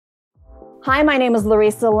Hi, my name is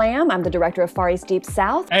Larissa Lamb. I'm the director of Far East Deep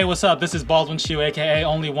South. Hey, what's up? This is Baldwin Chiu, aka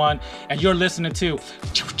Only One, and you're listening to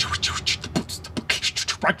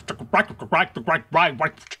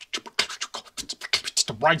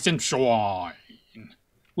Rise and Shine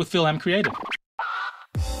with FilAm Creative.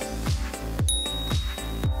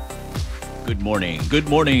 Good morning, good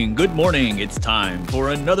morning, good morning. It's time for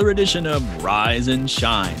another edition of Rise and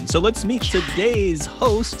Shine. So let's meet today's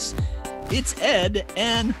hosts. It's Ed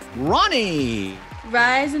and Ronnie.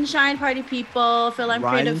 Rise and shine, party people. FilAm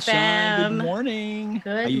Creative fam. Good morning.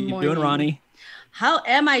 Good How you morning. doing, Ronnie? How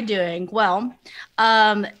am I doing? Well,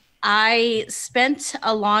 I spent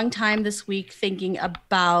a long time this week thinking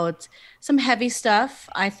about some heavy stuff.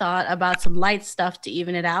 I thought about some light stuff to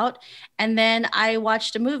even it out. And then I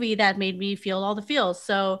watched a movie that made me feel all the feels.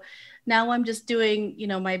 So now I'm just doing,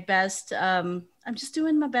 my best. I'm just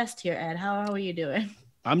doing my best here, Ed. How are you doing?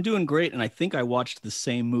 I'm doing great. And I think I watched the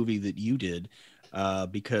same movie that you did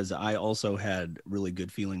because I also had really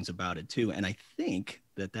good feelings about it too. And I think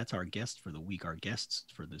that's our guest for the week, our guests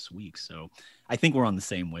for this week. So I think we're on the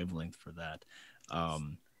same wavelength for that.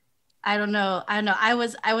 I don't know. I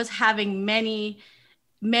was having many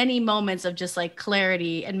moments of just like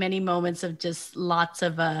clarity and many moments of just lots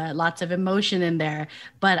of emotion in there.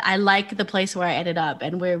 But I like the place where I ended up,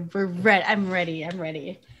 and we're ready. I'm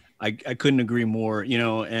ready. I couldn't agree more,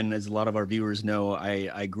 and as a lot of our viewers know,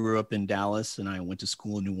 I grew up in Dallas and I went to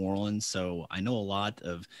school in New Orleans. So I know a lot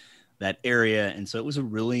of that area. And so it was a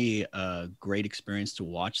really great experience to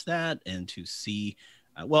watch that and to see.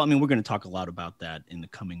 We're going to talk a lot about that in the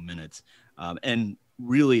coming minutes. And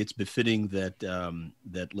really, it's befitting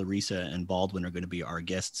that Larissa and Baldwin are going to be our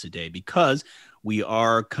guests today because we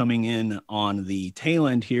are coming in on the tail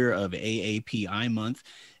end here of AAPI month.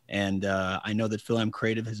 And I know that FilAm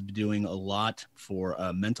Creative has been doing a lot for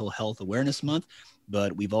Mental Health Awareness Month,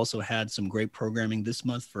 but we've also had some great programming this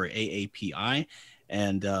month for AAPI.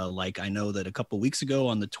 And I know that a couple of weeks ago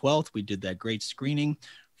on the 12th, we did that great screening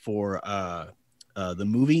for the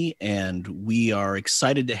movie. And we are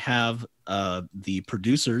excited to have the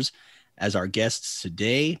producers as our guests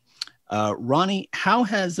today. Ronnie, how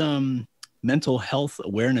has mental health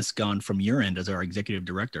awareness gone from your end as our executive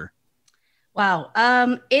director? Wow.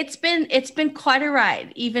 It's been quite a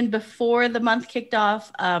ride, even before the month kicked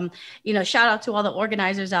off. Shout out to all the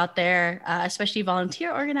organizers out there, especially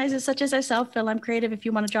volunteer organizers such as ourselves, FilAm Creative. If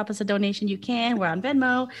you want to drop us a donation, you can. We're on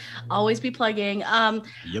Venmo. Always be plugging. Yep.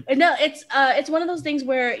 No, it's one of those things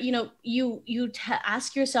where, you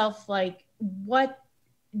ask yourself, like,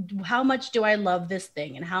 how much do I love this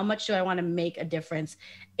thing? And how much do I want to make a difference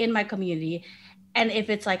in my community? And if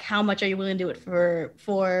it's like, how much are you willing to do it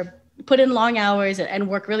for put in long hours and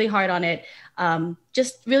work really hard on it,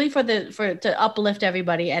 just really to uplift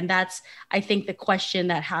everybody. And that's, I think, the question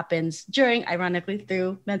that happens ironically,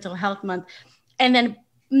 through Mental Health Month. And then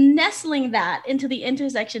nestling that into the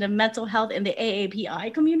intersection of mental health in the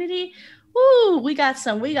AAPI community. Woo, we got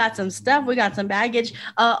some stuff, we got some baggage,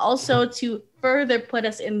 also to further put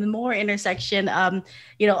us in the more intersection.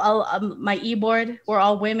 My e-board, we're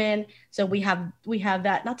all women. So we have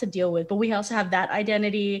that not to deal with, but we also have that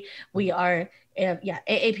identity. We are,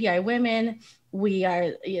 AAPI women. We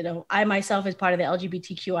are, I myself is part of the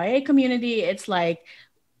LGBTQIA community. It's like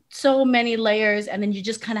so many layers. And then you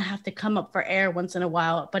just kind of have to come up for air once in a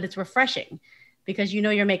while, but it's refreshing because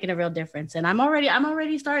you're making a real difference. And I'm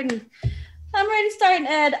already starting,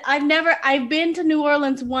 Ed. I've been to New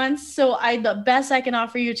Orleans once, so the best I can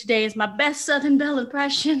offer you today is my best Southern Belle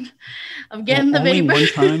impression of getting the only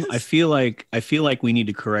vapors. One time. I feel like we need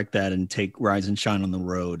to correct that and take Rise and Shine on the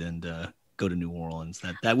road and go to New Orleans.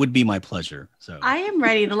 That would be my pleasure. So I am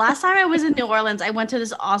ready. The last time I was in New Orleans, I went to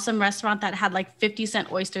this awesome restaurant that had like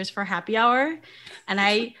 50-cent oysters for happy hour, and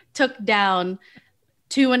I took down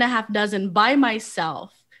 2.5 dozen by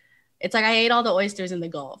myself. It's like I ate all the oysters in the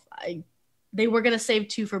Gulf. They were going to save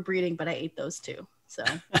 2 for breeding, but I ate those 2. So,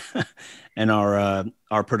 and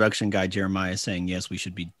our production guy, Jeremiah, is saying, yes, we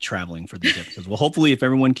should be traveling for these episodes. Well, hopefully if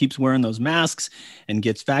everyone keeps wearing those masks and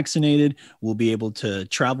gets vaccinated, we'll be able to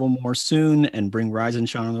travel more soon and bring Rise and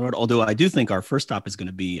Shine on the road. Although I do think our first stop is going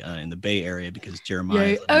to be in the Bay Area because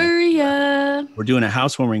Jeremiah, we're doing a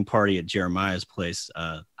housewarming party at Jeremiah's place.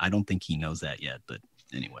 I don't think he knows that yet, but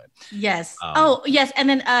anyway. Yes. Yes. And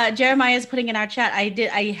then Jeremiah is putting in our chat.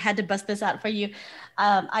 I had to bust this out for you.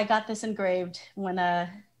 I got this engraved when it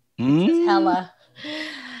says hella.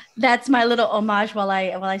 That's my little homage while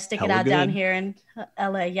I stick it out down here in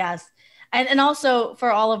LA. Yes. And also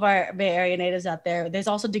for all of our Bay Area natives out there, there's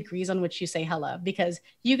also degrees on which you say hella, because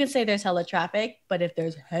you can say there's hella traffic, but if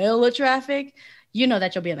there's hella traffic, you know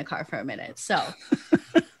that you'll be in the car for a minute. So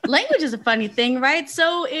Language is a funny thing, right?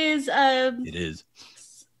 So is It is.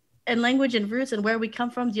 And language and roots and where we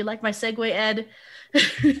come from. Do you like my segue, Ed?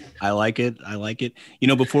 I like it. You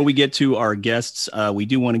know, before we get to our guests, we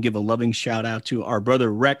do want to give a loving shout out to our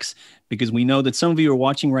brother Rex, because we know that some of you are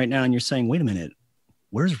watching right now and you're saying, wait a minute,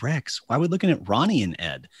 where's Rex? Why are we looking at Ronnie and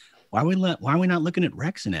Ed? Why are we not looking at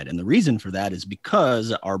Rex and Ed? And the reason for that is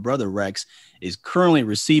because our brother Rex is currently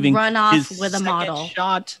receiving run off his with a model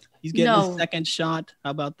shot. He's getting his second shot.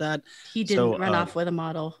 How about that? He didn't run off with a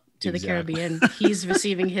model to the Caribbean. He's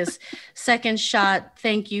receiving his second shot.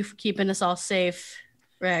 Thank you for keeping us all safe,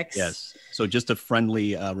 Rex. Yes. So just a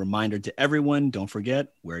friendly reminder to everyone. Don't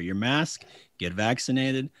forget, wear your mask, get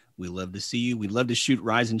vaccinated. We love to see you. We'd love to shoot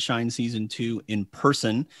Rise and Shine Season 2 in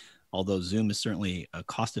person, although Zoom is certainly a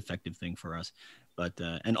cost-effective thing for us. But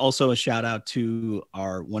and also a shout out to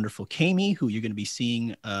our wonderful Kami, who you're going to be seeing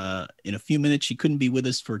in a few minutes. She couldn't be with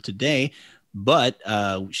us for today, but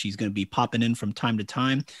she's going to be popping in from time to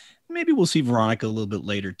time. Maybe we'll see Veronica a little bit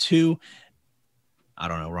later too. I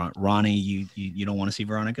don't know, Ronnie, you don't want to see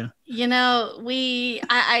Veronica? You know,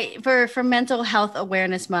 for Mental Health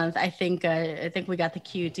Awareness Month, I think we got the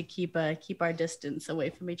cue to keep our distance away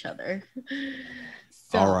from each other.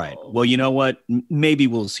 So. All right. Well, you know what? Maybe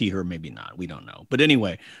we'll see her, maybe not. We don't know. But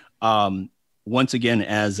anyway, once again,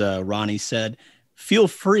 as Ronnie said, feel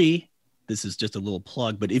free. This is just a little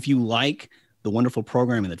plug, but if you like the wonderful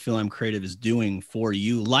programming that FilAm Creative is doing for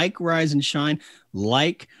you, like Rise and Shine,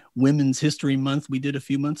 like Women's History Month we did a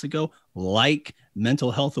few months ago, like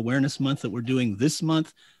Mental Health Awareness Month that we're doing this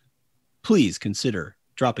month, please consider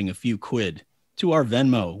dropping a few quid to our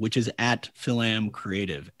Venmo, which is at FilAm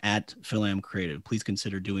Creative, at FilAm Creative. Please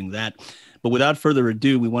consider doing that. But without further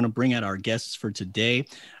ado, we want to bring out our guests for today.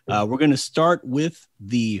 We're going to start with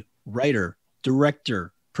the writer,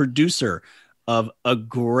 director, producer of a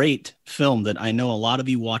great film that I know a lot of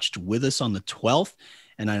you watched with us on the 12th.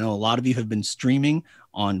 And I know a lot of you have been streaming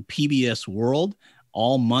on PBS World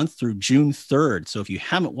all month through June 3rd. So if you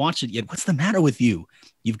haven't watched it yet, what's the matter with you?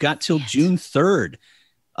 You've got till June 3rd.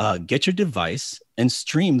 Get your device and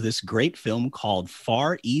stream this great film called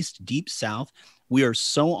Far East, Deep South. We are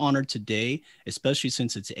so honored today, especially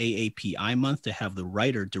since it's AAPI month, to have the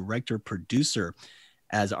writer, director, producer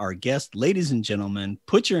as our guest. Ladies and gentlemen,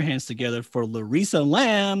 put your hands together for Larissa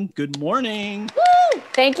Lamb. Good morning. Woo!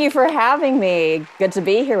 Thank you for having me. Good to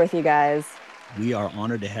be here with you guys. We are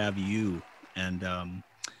honored to have you. And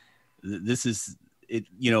this is it.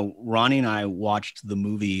 You know, Ronnie and I watched the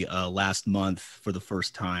movie last month for the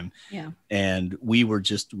first time. Yeah. And we were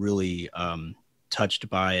just really touched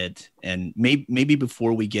by it. And maybe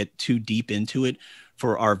before we get too deep into it,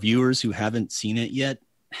 for our viewers who haven't seen it yet,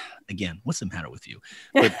 again, what's the matter with you?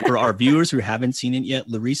 But for our viewers who haven't seen it yet,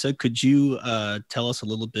 Larissa, could you tell us a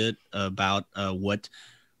little bit about what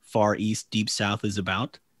Far East Deep South is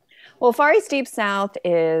about? Well, Far East Deep South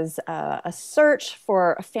is a search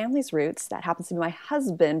for a family's roots. That happens to be my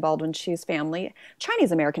husband, Baldwin Chiu's family,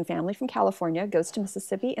 Chinese-American family from California, goes to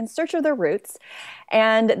Mississippi in search of their roots.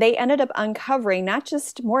 And they ended up uncovering not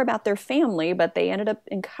just more about their family, but they ended up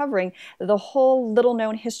uncovering the whole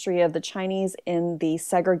little-known history of the Chinese in the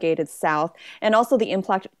segregated South, and also the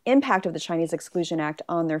impact of the Chinese Exclusion Act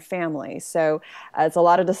on their family. So it's a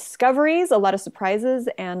lot of discoveries, a lot of surprises,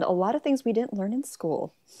 and a lot of things we didn't learn in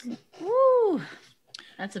school. Woo!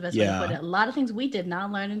 That's the best way to put it. A lot of things we did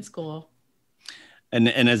not learn in school. And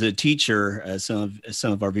as a teacher, as some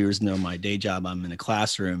of our viewers know, my day job, I'm in a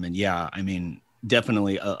classroom, and I mean,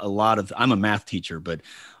 definitely a lot of. I'm a math teacher, but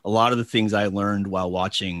a lot of the things I learned while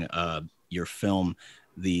watching your film,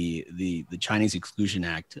 the Chinese Exclusion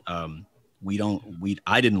Act, I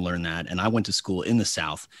didn't learn that, and I went to school in the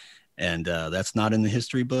South, and that's not in the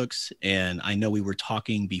history books. And I know we were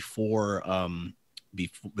talking before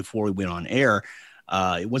we went on air.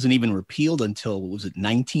 It wasn't even repealed until, what was it,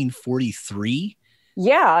 1943?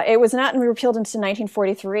 Yeah, it was not repealed until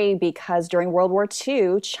 1943 because during World War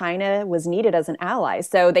II, China was needed as an ally.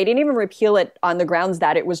 So they didn't even repeal it on the grounds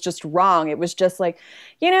that it was just wrong. It was just like,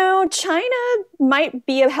 China might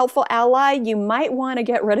be a helpful ally. You might want to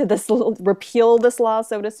get rid of this, repeal this law,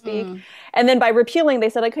 so to speak. And then by repealing, they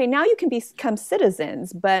said, okay, now you can become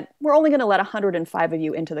citizens, but we're only going to let 105 of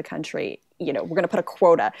you into the country. We're going to put a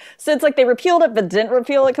quota. So it's like they repealed it, but didn't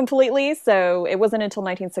repeal it completely. So it wasn't until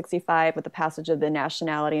 1965 with the passage of the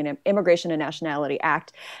Nationality and Immigration and Nationality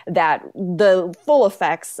Act that the full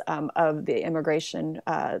effects of the immigration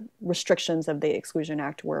restrictions of the Exclusion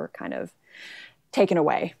Act were kind of taken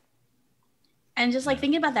away. And just like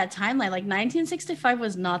thinking about that timeline, like 1965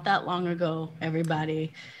 was not that long ago,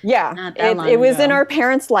 everybody. Yeah, it was in our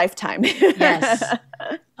parents' lifetime. Yes.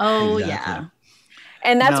 Oh, exactly. yeah.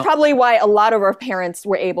 And that's Now, probably why a lot of our parents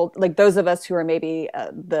were able, like those of us who are maybe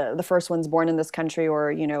the first ones born in this country,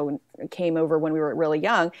 or came over when we were really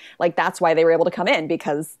young. Like that's why they were able to come in,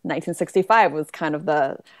 because 1965 was kind of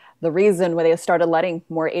the reason why they started letting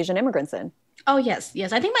more Asian immigrants in. Oh, yes,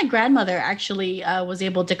 yes. I think my grandmother actually was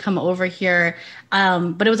able to come over here,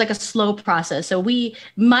 but it was like a slow process. So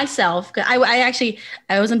myself, 'cause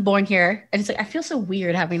I wasn't born here, and it's like I feel so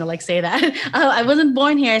weird having to like say that. I wasn't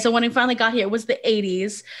born here, so when we finally got here, it was the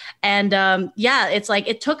 80s, and yeah, it's like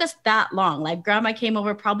it took us that long. Like grandma came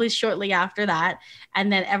over probably shortly after that,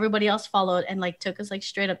 and then everybody else followed, and like took us like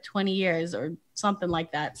straight up 20 years or something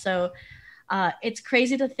like that. So it's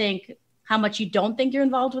crazy to think how much you don't think you're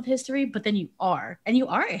involved with history, but then you are, and you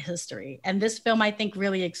are a history. And this film, I think,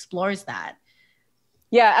 really explores that.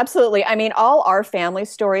 Yeah, absolutely. I mean, all our family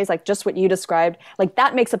stories, like just what you described, like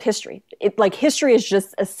that makes up history. Like history is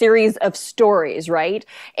just a series of stories, right?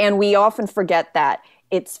 And we often forget that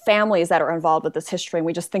it's families that are involved with this history. And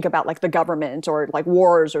we just think about like the government or like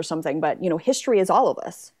wars or something, but history is all of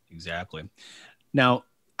us. Exactly. Now,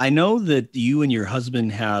 I know that you and your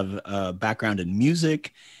husband have a background in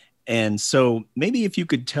music. And so maybe if you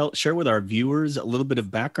could share with our viewers a little bit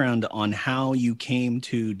of background on how you came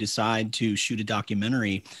to decide to shoot a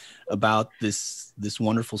documentary about this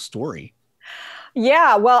wonderful story.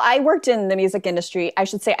 Yeah, well, I worked in the music industry. I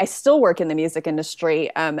should say I still work in the music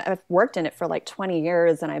industry. I've worked in it for like 20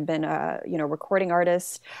 years, and I've been a recording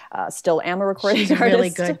artist. Still am a recording She's artist. Really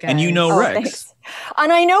good, guys. And you know Rex. Thanks.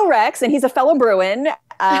 And I know Rex, and he's a fellow Bruin.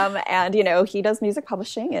 And he does music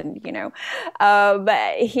publishing, and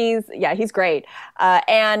he's great.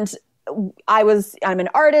 And I'm an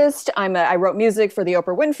artist. I wrote music for the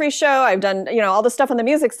Oprah Winfrey Show. I've done, all the stuff on the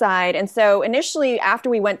music side. And so initially, after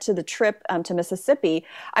we went to the trip to Mississippi,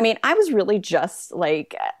 I mean, I was really just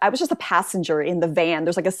like, I was just a passenger in the van.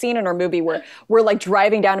 There's like a scene in our movie where we're like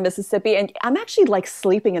driving down to Mississippi, and I'm actually like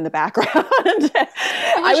sleeping in the background.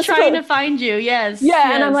 I was trying to find you. Yes. Yeah.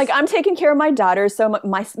 Yes. And I'm like, I'm taking care of my daughter. So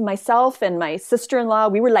myself and my sister-in-law,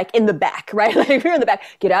 we were like in the back, right? Like we were in the back,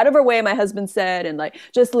 get out of our way, my husband said, and like,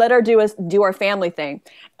 just let her do our family thing.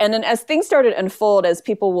 And then as things started to unfold, as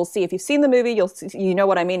people will see, if you've seen the movie, you know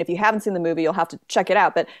what I mean. If you haven't seen the movie, you'll have to check it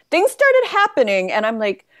out. But things started happening, and I'm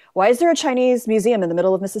like, why is there a Chinese museum in the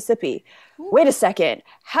middle of Mississippi? Wait a second.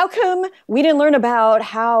 How come we didn't learn about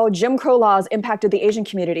how Jim Crow laws impacted the Asian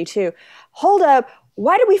community too? Hold up.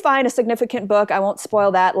 Why did we find a significant book? I won't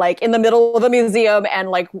spoil that, like in the middle of a museum, and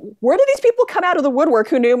like, where do these people come out of the woodwork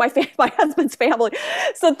who knew my husband's family?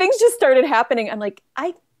 So things just started happening. I'm like,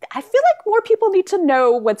 I feel like more people need to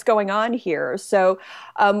know what's going on here. So,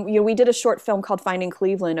 we did a short film called Finding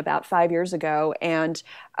Cleveland about 5 years ago. And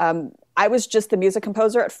I was just the music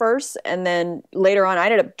composer at first. And then later on, I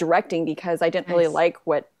ended up directing because I didn't really like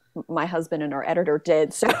what my husband and our editor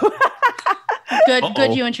did. So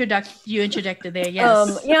Good. You interjected there.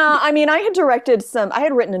 Yes. Yeah. I mean, I had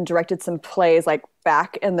written and directed some plays like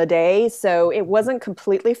back in the day. So it wasn't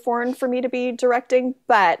completely foreign for me to be directing,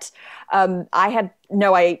 but I had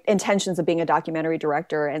no intentions of being a documentary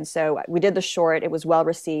director. And so we did the short. It was well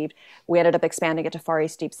received. We ended up expanding it to Far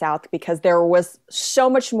East, Deep South because there was so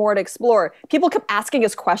much more to explore. People kept asking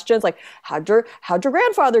us questions like, how'd your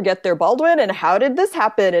grandfather get there, Baldwin? And how did this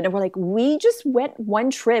happen? And we're like, we just went one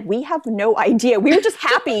trip. We have no idea. We were just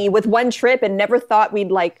happy with one trip and never thought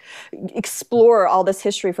we'd like explore all this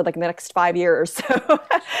history for like the next 5 years.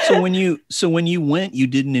 So when you went, you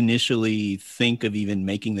didn't initially think of even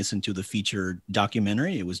making this into the feature documentary?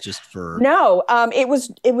 It was just for... No, it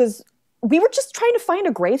was, we were just trying to find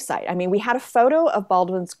a gravesite. I mean, we had a photo of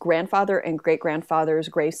Baldwin's grandfather and great-grandfather's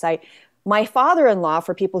gravesite. My father-in-law,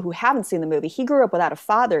 for people who haven't seen the movie, he grew up without a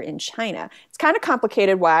father in China. It's kind of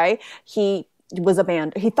complicated why he was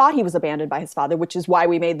abandoned. He thought he was abandoned by his father, which is why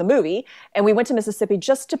we made the movie. And we went to Mississippi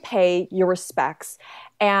just to pay your respects.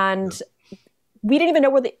 And we didn't know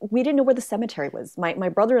where the cemetery was. My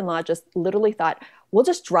brother-in-law just literally thought, we'll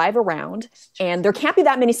just drive around and there can't be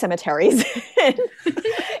that many cemeteries.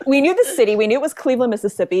 We knew the city. We knew it was Cleveland,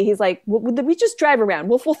 Mississippi. He's like, we just drive around.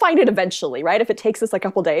 We'll find it eventually, right? If it takes us a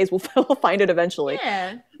couple days, we'll find it eventually.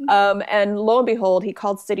 Yeah. And lo and behold, he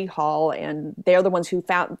called City Hall, and they're the ones who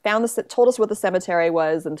told us what the cemetery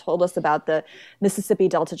was and told us about the Mississippi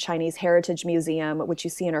Delta Chinese Heritage Museum, which you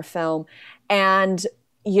see in our film. And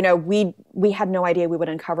we had no idea we would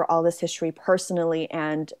uncover all this history personally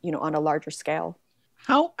and, on a larger scale.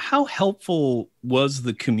 How helpful was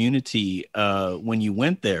the community when you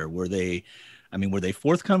went there? Were they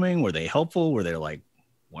forthcoming? Were they helpful? Were they like,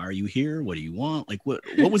 why are you here? What do you want? Like, what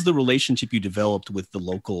was the relationship you developed with the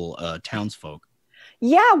local townsfolk?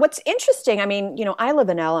 Yeah, what's interesting, I mean, I live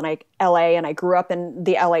in LA and I grew up in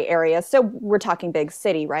the LA area. So we're talking big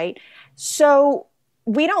city, right? So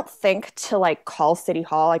we don't think to like call City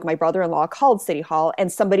Hall. Like my brother-in-law called City Hall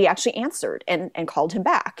and somebody actually answered and called him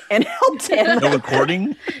back and helped him. No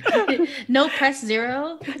recording? No press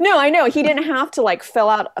zero? No, I know. He didn't have to like fill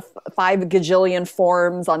out 5 gajillion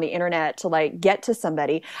forms on the internet to like get to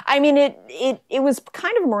somebody. I mean, it was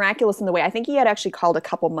kind of miraculous in the way. I think he had actually called a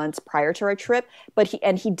couple months prior to our trip, but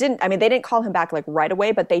he didn't. I mean, they didn't call him back like right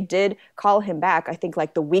away, but they did call him back. I think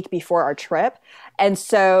like the week before our trip, and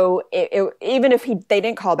so even if they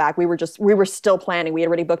didn't call back, we were still planning. We had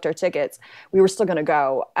already booked our tickets. We were still going to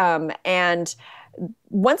go, and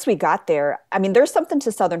once we got there, I mean, there's something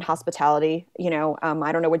to Southern hospitality,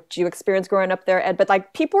 I don't know what you experienced growing up there, Ed, but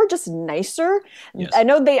like people are just nicer. Yes. I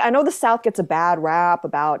know the South gets a bad rap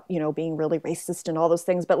about, being really racist and all those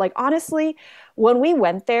things. But like, honestly, when we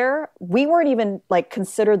went there, we weren't even like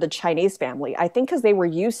considered the Chinese family. I think because they were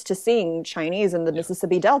used to seeing Chinese in the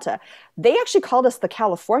Mississippi Delta. They actually called us the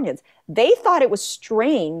Californians. They thought it was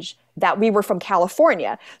strange that we were from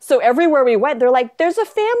California. So everywhere we went, they're like, there's a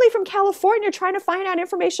family from California trying to find out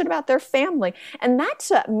information about their family. And that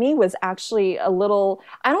to me was actually a little,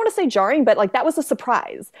 I don't want to say jarring, but like that was a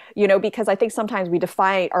surprise, because I think sometimes we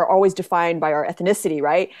are always defined by our ethnicity,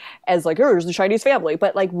 right? As like, oh, there's the Chinese family.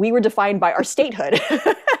 But like we were defined by our statehood.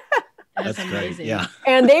 That's amazing. Great. Yeah.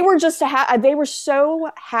 And they were just they were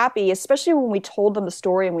so happy, especially when we told them the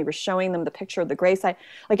story and we were showing them the picture of the gravesite.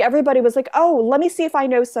 Like everybody was like, "Oh, let me see if I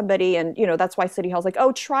know somebody." And that's why City Hall's like,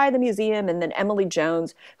 "Oh, try the museum." And then Emily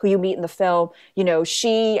Jones, who you meet in the film,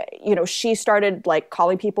 she started like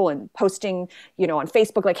calling people and posting, on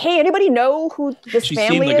Facebook, like, "Hey, anybody know who this She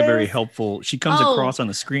family seemed like is?" a very helpful. She comes across on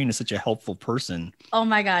the screen as such a helpful person. Oh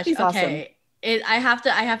my gosh. She's okay. awesome. I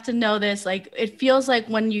have to know this. Like, it feels like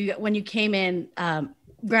when you came in,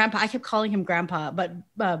 Grandpa. I kept calling him Grandpa, but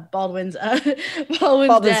Baldwin's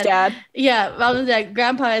dad. Yeah, Baldwin's dad.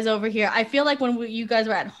 Grandpa is over here. I feel like when you guys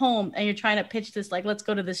were at home and you're trying to pitch this, like, let's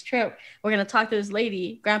go to this trip. We're gonna talk to this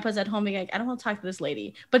lady. Grandpa's at home being like, I don't want to talk to this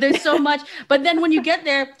lady. But there's so much. But then when you get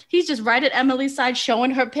there, he's just right at Emily's side,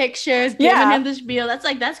 showing her pictures, giving him the spiel.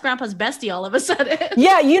 That's Grandpa's bestie all of a sudden.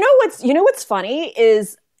 Yeah, what's funny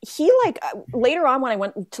is he later on when I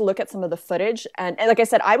went to look at some of the footage and like I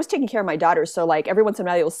said, I was taking care of my daughter. So like every once in a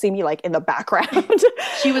while you'll see me like in the background.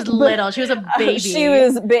 She was little. She was a baby. She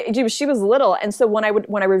was little. And so when I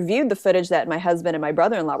reviewed the footage that my husband and my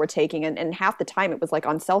brother-in-law were taking, and half the time it was like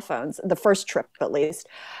on cell phones, the first trip at least,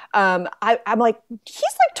 I'm like, he's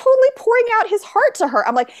like totally pouring out his heart to her.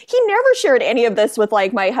 I'm like, he never shared any of this with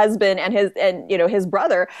like my husband and his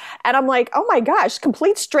brother. And I'm like, oh my gosh,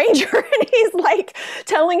 complete stranger. And he's like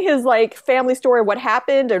telling his like family story of what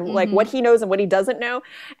happened and like what he knows and what he doesn't know.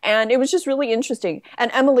 And it was just really interesting. And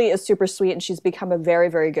Emily is super sweet and she's become a very,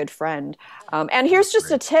 very good friend. And here's just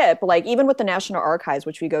a tip, like even with the National Archives,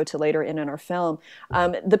 which we go to later in our film,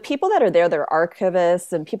 the people that are there, they're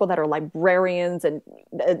archivists and people that are librarians and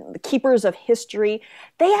keepers of history.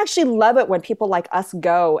 They actually love it when people like us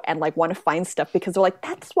go and like want to find stuff because they're like,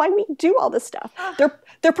 that's why we do all this stuff.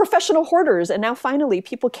 They're professional hoarders. And now finally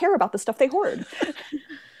people care about the stuff they hoard.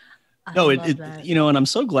 No, and I'm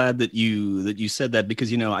so glad that you said that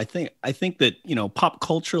because, I think that, pop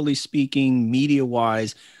culturally speaking, media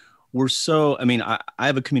wise, we're so, I mean, I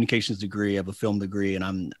have a communications degree, I have a film degree,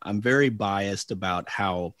 and I'm very biased about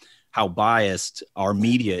how biased our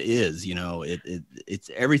media is. It's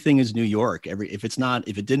everything is New York. If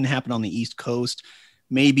it didn't happen on the East Coast,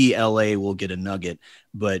 maybe LA will get a nugget,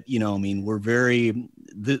 but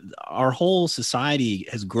our whole society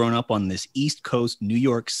has grown up on this East Coast, New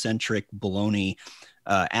York centric baloney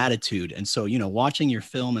attitude. And so, watching your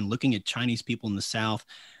film and looking at Chinese people in the South,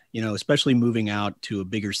 especially moving out to a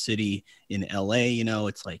bigger city in LA,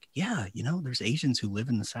 it's like, yeah, there's Asians who live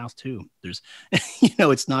in the South too. There's,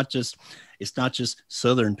 it's not just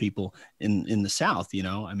Southern people in the South,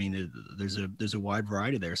 I mean, there's a wide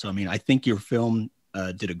variety there. So, I mean, I think your film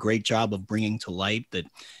did a great job of bringing to light that,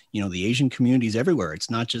 the Asian community is everywhere. It's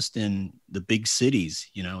not just in the big cities,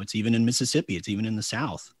 it's even in Mississippi. It's even in the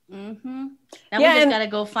South. Mm-hmm. Now we just got to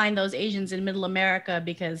go find those Asians in Middle America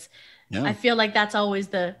because I feel like that's always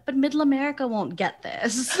but Middle America won't get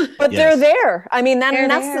this. But they're there. I mean,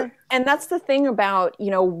 And that's the thing about,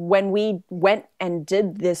 when we went and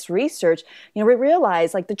did this research, we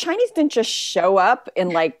realized like the Chinese didn't just show up in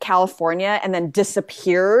like California and then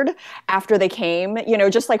disappeared after they came,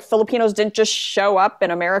 just like Filipinos didn't just show up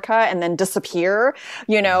in America and then disappear,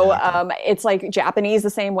 it's like Japanese the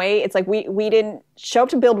same way. It's like we didn't show up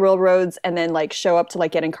to build railroads and then like show up to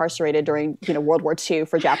like get incarcerated during, World War II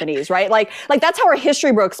for Japanese, right? Like that's how our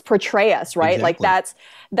history books portray us, right? Exactly. Like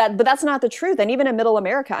but that's not the truth. And even in Middle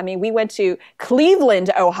America, I mean, we went to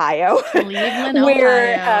Cleveland, Ohio,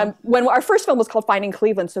 where when our first film was called Finding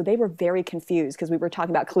Cleveland, so they were very confused because we were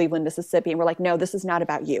talking about Cleveland, Mississippi, and we're like, no, this is not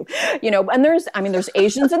about you, And there's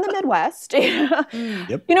Asians in the Midwest,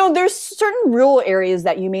 Yep. There's certain rural areas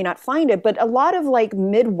that you may not find it, but a lot of like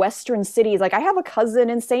Midwestern cities, like I have a cousin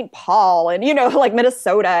in St. Paul, and like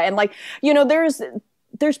Minnesota, and like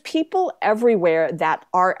there's people everywhere that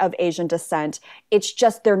are of Asian descent. It's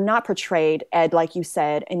just they're not portrayed, Ed, like you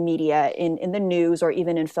said, in media, in the news, or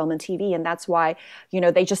even in film and TV. And that's why,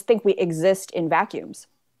 they just think we exist in vacuums.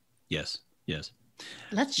 Yes.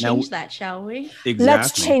 Let's change that, shall we? Exactly.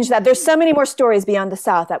 Let's change that. There's so many more stories beyond the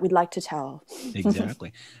South that we'd like to tell.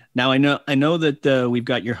 Exactly. Now, I know that we've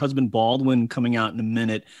got your husband Baldwin coming out in a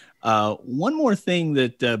minute. One more thing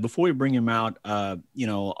that before we bring him out, a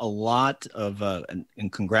lot of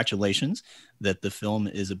and congratulations that the film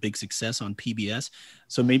is a big success on PBS.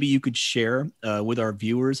 So maybe you could share with our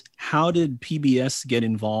viewers, how did PBS get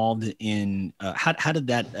involved in how did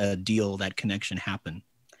that deal, that connection happen?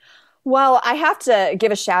 Well, I have to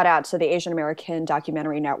give a shout out to the Asian American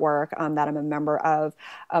Documentary Network that I'm a member of,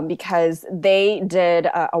 because they did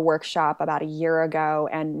a workshop about a year ago,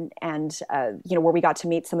 and where we got to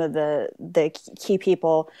meet some of the key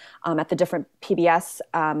people at the different PBS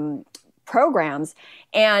programs.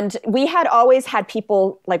 And we had always had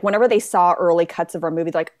people, like, whenever they saw early cuts of our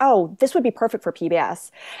movie, like, oh, this would be perfect for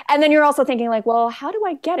PBS. And then you're also thinking like, well, how do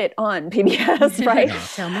I get it on PBS, right?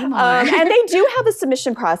 Tell me more. And they do have a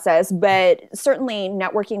submission process, but certainly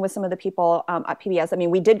networking with some of the people at PBS, I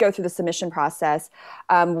mean, we did go through the submission process.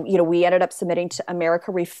 We ended up submitting to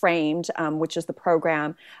America Reframed, which is the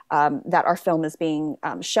program that our film is being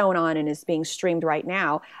shown on and is being streamed right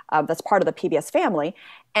now. That's part of the PBS family.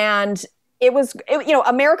 And it was,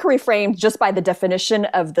 America Reframed, just by the definition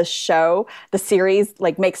of the show, the series,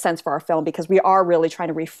 like, makes sense for our film, because we are really trying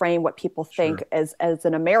to reframe what people think as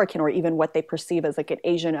an American, or even what they perceive as like an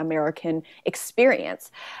Asian American experience.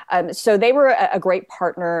 So they were a great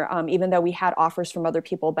partner, even though we had offers from other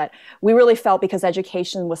people. But we really felt, because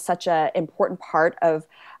education was such an important part of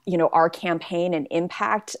our campaign and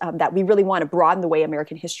impact, that we really want to broaden the way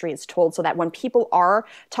American history is told, so that when people are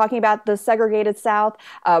talking about the segregated South,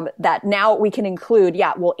 that now we can include,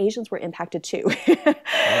 Asians were impacted too,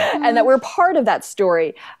 and that we're part of that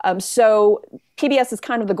story. So PBS is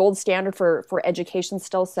kind of the gold standard for education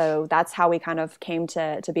still. So that's how we kind of came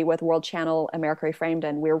to be with World Channel America Reframed.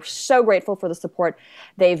 And we're so grateful for the support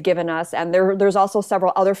they've given us. And there's also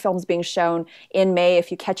several other films being shown in May, if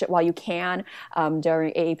you catch it while you can,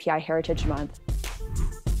 during AAPI Heritage Month.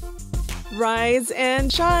 Rise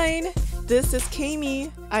and shine. This is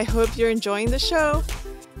Kami. I hope you're enjoying the show.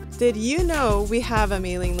 Did you know we have a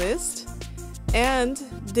mailing list? And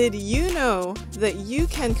did you know that you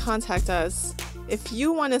can contact us if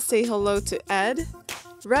you want to say hello to Ed,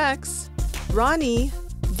 Rex, Ronnie,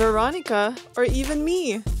 Veronica, or even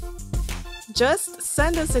me? Just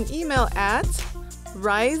send us an email at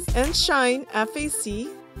RiseAndShineFAC.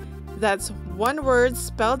 That's one word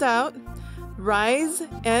spelled out,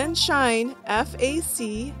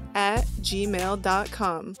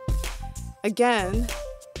 RiseAndShineFAC@gmail.com. Again,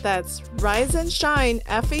 that's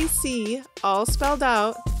RiseAndShineFAC, all spelled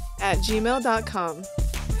out, @gmail.com.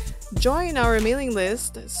 Join our mailing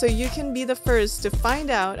list so you can be the first to find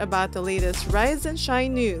out about the latest Rise and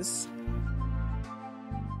Shine news.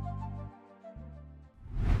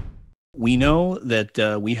 We know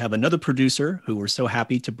that we have another producer who we're so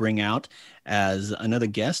happy to bring out as another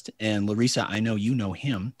guest. And Larissa, I know you know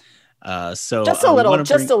him. So just a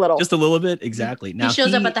little bit. Exactly. Now he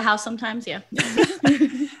shows up at the house sometimes. Yeah.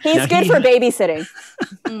 He's good for babysitting.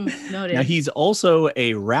 Noted. Now he's also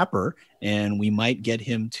a rapper, and we might get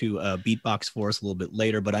him to beatbox for us a little bit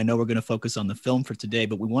later, but I know we're going to focus on the film for today.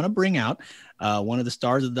 But we want to bring out one of the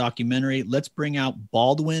stars of the documentary. Let's bring out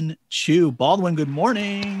Baldwin Chiu. Baldwin, good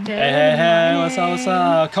morning. Hey, what's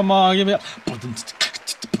up? Come on, give me up.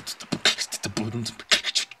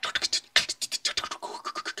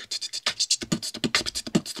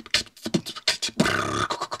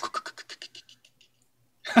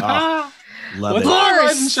 Love What's it. up,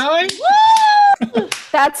 Rise and Shine?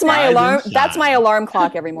 That's my Rise alarm. and That's my shine. alarm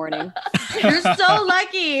clock every morning. You're so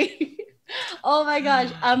lucky. Oh my gosh,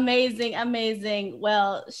 amazing, amazing.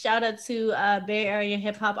 Well, shout out to Bay Area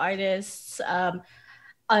hip hop artists all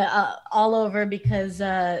over, because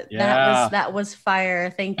that was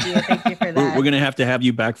fire. Thank you for that. We're gonna have to have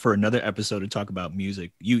you back for another episode to talk about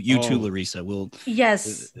music. You too, Larissa. It'll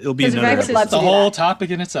be another Rex episode. It's a whole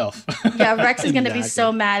topic in itself. Yeah, Rex is gonna be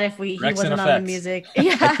so mad if he wasn't on the music.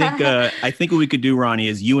 Yeah. I think what we could do, Ronnie,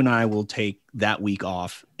 is you and I will take that week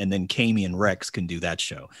off, and then Kami and Rex can do that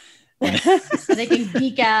show. They can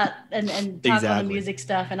geek out and talk on the music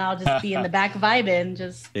stuff, and I'll just be in the back vibing.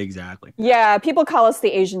 Exactly. Yeah, people call us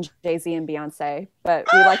the Asian Jay-Z and Beyonce, but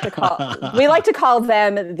we like to call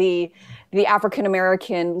them the African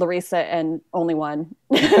American Larissa and only one.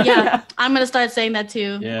 Yeah, I'm gonna start saying that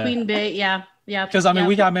too. Yeah. Queen Bey. Yeah. Because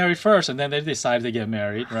we got married first, and then they decided to get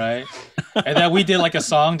married, right? And then we did like a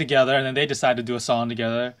song together, and then they decided to do a song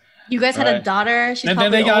together. You guys had a daughter. She's probably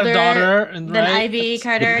then they got older a daughter, than Ivy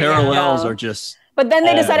Carter. The parallels are just. But then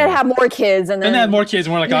they decided to have more kids, and then they had more kids,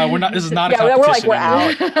 and we're like, oh, we're not. This is not a competition. We're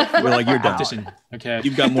out. We're like, you're done. Okay,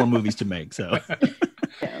 you've got more movies to make. So.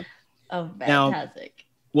 Yeah. Oh, fantastic. Now,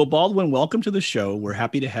 well, Baldwin, welcome to the show. We're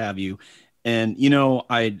happy to have you. And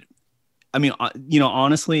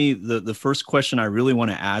honestly, the first question I really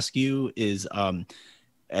want to ask you is,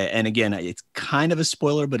 and again, it's kind of a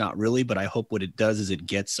spoiler, but not really. But I hope what it does is it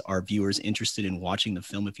gets our viewers interested in watching the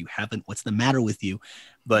film. If you haven't, what's the matter with you?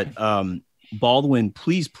 But Baldwin,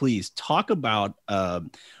 please talk about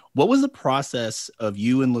what was the process of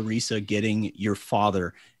you and Larissa getting your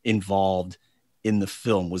father involved in the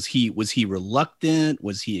film? Was he reluctant?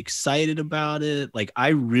 Was he excited about it? Like, I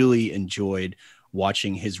really enjoyed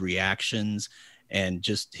watching his reactions and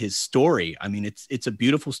just his story. I mean, it's a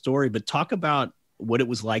beautiful story, but talk about what it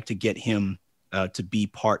was like to get him to be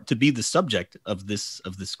the subject of this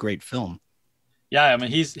great film. Yeah, I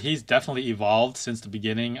mean, he's definitely evolved since the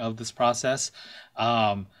beginning of this process.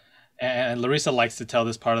 And Larissa likes to tell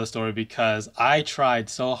this part of the story because I tried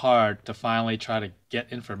so hard to finally try to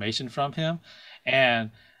get information from him.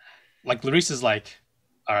 And like Larissa's like,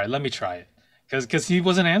 all right, let me try it. Because he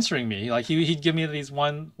wasn't answering me. Like he'd give me these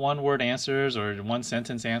one word answers or one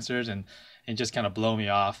sentence answers and just kind of blow me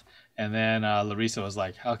off. And then Larissa was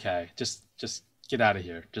like, okay, just get out of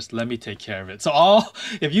here. Just let me take care of it. So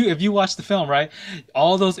if you watch the film, right,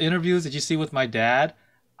 all those interviews that you see with my dad,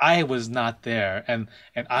 I was not there. And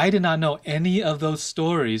I did not know any of those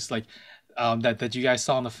stories like that you guys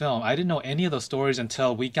saw in the film. I didn't know any of those stories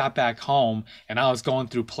until we got back home and I was going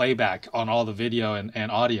through playback on all the video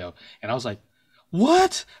and audio. And I was like,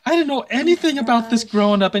 what? I didn't know anything about this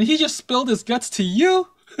growing up, and he just spilled his guts to you?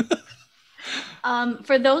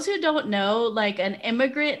 For those who don't know, like an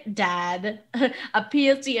immigrant dad, a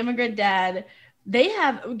PhD immigrant dad, they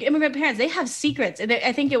have immigrant parents. They have secrets.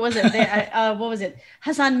 I think it was what was it?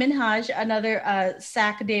 Hassan Minhaj, another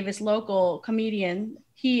Sac Davis local comedian.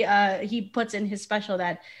 He puts in his special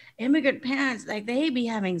that immigrant parents, like, they be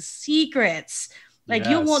having secrets. Like,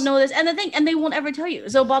 yes. You won't know this, and they won't ever tell you.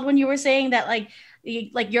 So, Baldwin, you were saying that like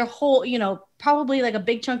your whole, probably like a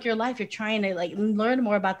big chunk of your life, you're trying to like learn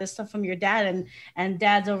more about this stuff from your dad, and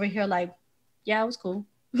dad's over here like, yeah, it was cool.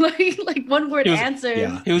 like one word answers.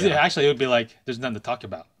 Yeah, actually, it would be like, there's nothing to talk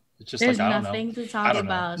about. It's just there's like, nothing to talk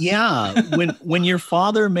about. Yeah, when your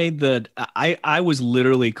father made I was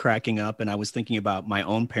literally cracking up, and I was thinking about my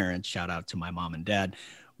own parents. Shout out to my mom and dad.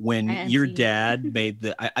 When your dad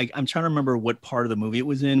made I'm trying to remember what part of the movie it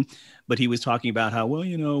was in, but he was talking about how, well,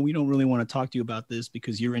 we don't really want to talk to you about this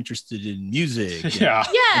because you're interested in music.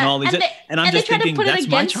 And all these. And I'm just thinking, that's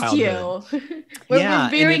my childhood. We're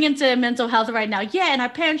veering into mental health right now. Yeah, and our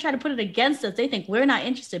parents try to put it against us. They think we're not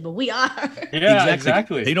interested, but we are. Yeah,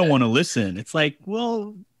 exactly. They don't want to listen. It's like,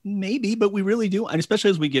 well, maybe, but we really do. And especially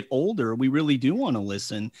as we get older, we really do want to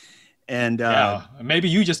listen. And maybe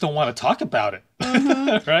you just don't want to talk about it.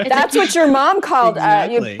 Mm-hmm. Right? That's what your mom called.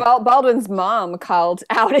 Exactly. Baldwin's mom called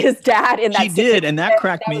out his dad in that. She did, and that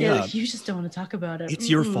cracked me up. Like, you just don't want to talk about it. It's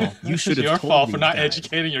your fault. You should have. Your told fault for not guys.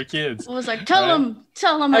 educating your kids. I was like, tell them,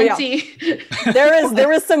 Auntie. Yeah. There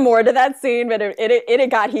was some more to that scene, but it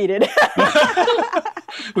got heated.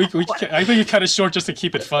 I think you cut it short just to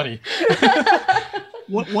keep it funny.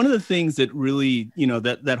 One of the things that really,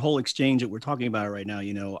 that whole exchange that we're talking about right now,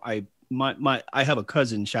 I have a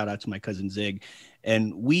cousin, shout out to my cousin Zig,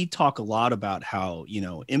 and we talk a lot about how,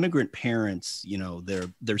 immigrant parents,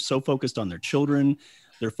 they're so focused on their children.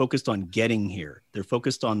 They're focused on getting here. They're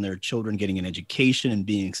focused on their children getting an education and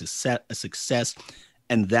being a success.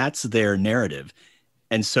 And that's their narrative.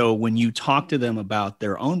 And so when you talk to them about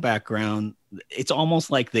their own background, it's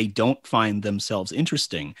almost like they don't find themselves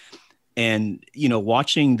interesting. And,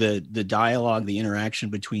 watching the dialogue, the interaction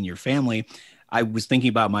between your family, I was thinking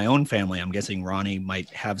about my own family. I'm guessing Ronnie might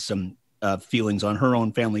have some feelings on her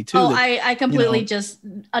own family too. Oh, That, I completely just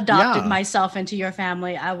adopted yeah. myself into your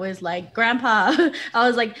family. I was like, Grandpa, I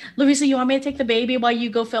was like, Larissa, you want me to take the baby while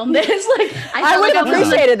you go film this? Like, I would have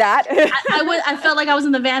appreciated that. I felt like I was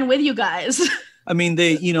in the van with you guys. I mean,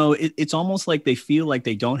 it's almost like they feel like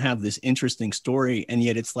they don't have this interesting story. And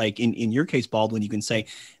yet it's like, in your case, Baldwin, you can say,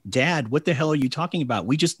 Dad, what the hell are you talking about?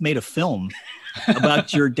 We just made a film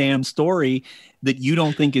about your damn story that you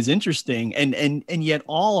don't think is interesting. And yet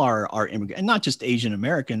all our immigrant, and not just Asian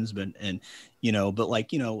Americans, but I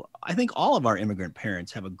think all of our immigrant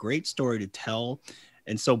parents have a great story to tell.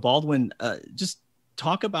 And so Baldwin, just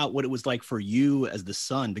talk about what it was like for you as the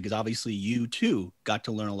son, because obviously you too got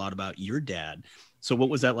to learn a lot about your dad. So what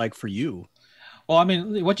was that like for you? Well, I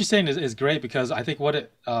mean, what you're saying is great, because I think what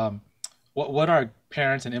our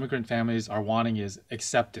parents and immigrant families are wanting is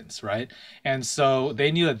acceptance, right? And so they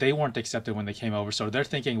knew that they weren't accepted when they came over. So they're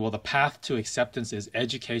thinking, well, the path to acceptance is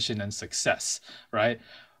education and success, right?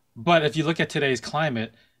 But if you look at today's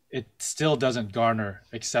climate, it still doesn't garner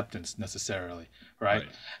acceptance necessarily, right?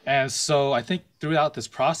 And so I think throughout this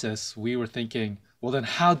process, we were thinking, well, then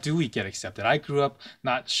how do we get accepted? I grew up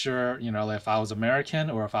not sure, if I was American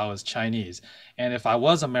or if I was Chinese. And if I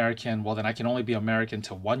was American, well, then I can only be American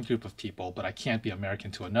to one group of people, but I can't be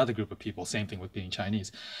American to another group of people. Same thing with being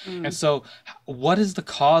Chinese. And so what is the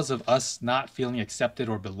cause of us not feeling accepted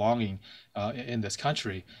or belonging in this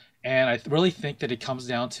country? And I really think that it comes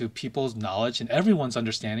down to people's knowledge and everyone's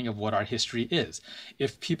understanding of what our history is.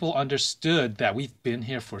 If people understood that we've been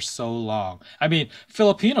here for so long. I mean,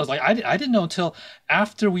 Filipinos, like I didn't know until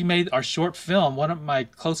after we made our short film. One of my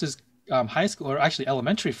closest high school, or actually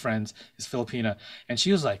elementary friends, is Filipina. And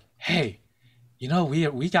she was like, hey,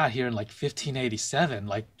 we got here in like 1587,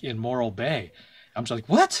 like in Morro Bay. I'm just like,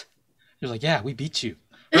 what? You're like, yeah, we beat you.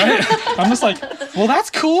 Right? I'm just like, well, that's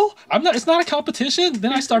cool. It's not a competition.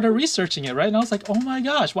 Then I started researching it, right? And I was like, oh my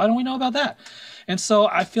gosh, why don't we know about that? And so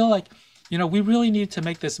I feel like, we really need to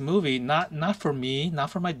make this movie, not for me,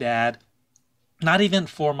 not for my dad, not even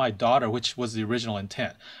for my daughter, which was the original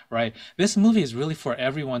intent, right? This movie is really for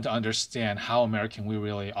everyone to understand how American we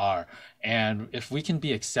really are. And if we can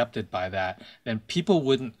be accepted by that, then people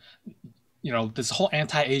wouldn't, this whole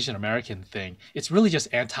anti-Asian American thing, it's really just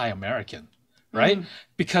anti-American. Right?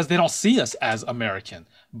 Because they don't see us as American.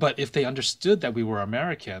 But if they understood that we were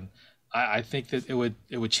American, I think that it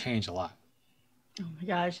would change a lot. Oh my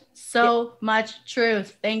gosh. So much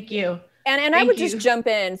truth. Thank you. And I would just jump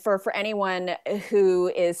in for anyone who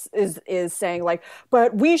is saying like,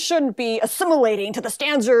 but we shouldn't be assimilating to the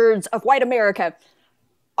standards of white America.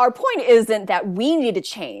 Our point isn't that we need to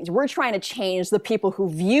change. We're trying to change the people who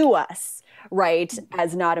view us, right,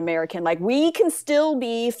 as not American. Like, we can still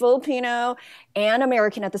be Filipino and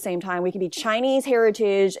American at the same time. We can be Chinese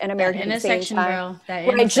heritage and American at the same time. Girl, that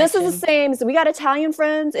right, just as the same. So we got Italian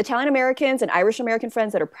friends, Italian Americans and Irish American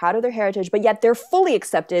friends that are proud of their heritage, but yet they're fully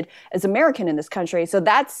accepted as American in this country. So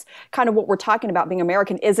that's kind of what we're talking about. Being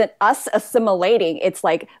American isn't us assimilating. It's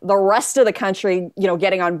like the rest of the country,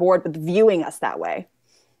 getting on board with viewing us that way.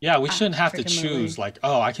 Yeah, we shouldn't have to choose like,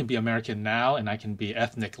 oh, I can be American now and I can be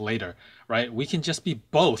ethnic later, right? We can just be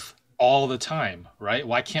both all the time, right?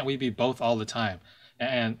 Why can't we be both all the time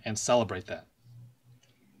and celebrate that?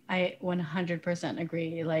 I 100%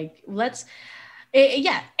 agree. Like,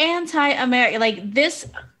 anti-American, like this.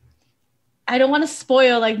 I don't want to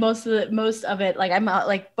spoil like most of it. Like I'm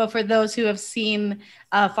like, but for those who have seen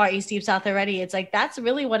Far East Deep South already, it's like that's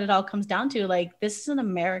really what it all comes down to. Like, this is an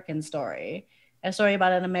American story. A story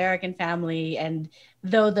about an American family, and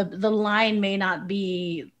though the line may not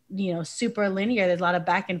be super linear, there's a lot of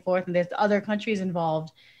back and forth and there's other countries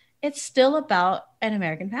involved, it's still about an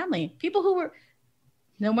American family. People who were,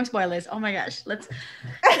 no more spoilers, oh my gosh,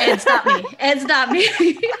 Ed, stop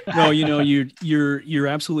me. No, you're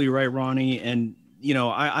absolutely right, Ronnie. And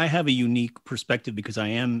I have a unique perspective because I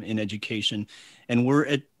am in education, and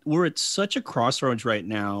we're at such a crossroads right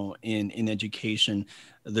now in education.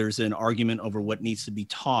 There's an argument over what needs to be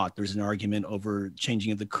taught. There's an argument over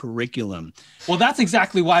changing of the curriculum. Well, that's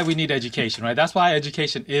exactly why we need education, right? That's why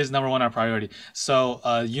education is number one on our priority. So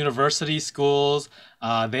university schools,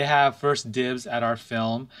 they have first dibs at our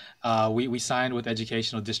film. We signed with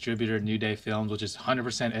educational distributor New Day Films, which is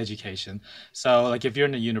 100% education. So like if you're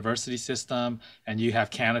in the university system and you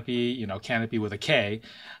have Canopy, Canopy with a K,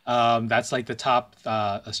 that's like the top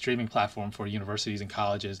streaming platform for universities and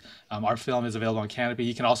colleges. Our film is available on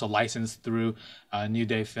Canopy. You can also license through New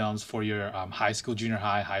Day Films for your high school, junior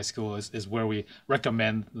high. High school is where we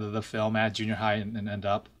recommend the film at, junior high and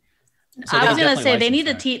up. So I they was could gonna definitely say they need license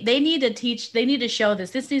to that. teach. They need to teach. They need to show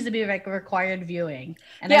this. This needs to be like a required viewing.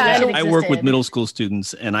 And Yeah, I wish and it I work with existed. middle school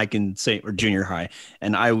students, and I can say, or junior high,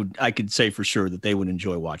 and I could say for sure that they would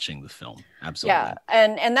enjoy watching the film. Absolutely. Yeah,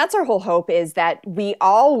 and that's our whole hope, is that we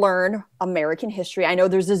all learn American history. I know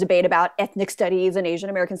there's this debate about ethnic studies and Asian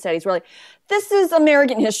American studies. We're like, this is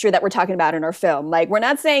American history that we're talking about in our film. Like, we're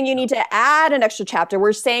not saying you need to add an extra chapter.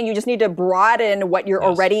 We're saying you just need to broaden what you're Yes.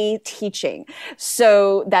 already teaching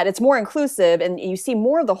so that it's more inclusive and you see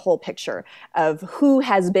more of the whole picture of who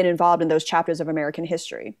has been involved in those chapters of American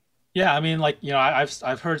history. Yeah, I mean, like,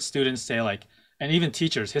 I've heard students say, like, and even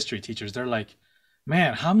teachers, history teachers, they're like,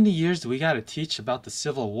 man, how many years do we got to teach about the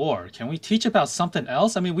Civil War? Can we teach about something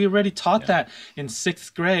else? I mean, we already taught that in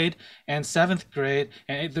 6th grade and 7th grade,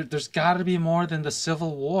 and there's got to be more than the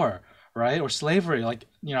Civil War, right? Or slavery. Like,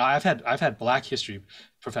 I've had Black history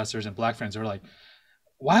professors and Black friends who are like,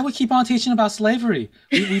 why we keep on teaching about slavery?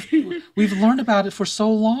 We've learned about it for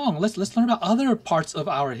so long. Let's learn about other parts of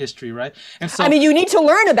our history, right? And so I mean, you need to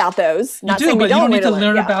learn about those. Not you do, saying but we you don't need to learn.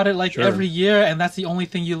 learn Yeah. about it like Sure. every year, and that's the only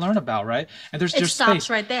thing you learn about, right? And there's It just stops space,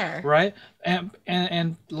 right there. right? And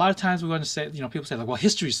a lot of times we want to say, people say like, well,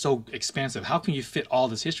 history is so expansive. How can you fit all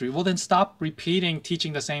this history? Well, then stop repeating,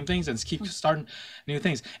 teaching the same things, and keep starting new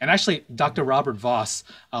things. And actually, Dr. Robert Voss,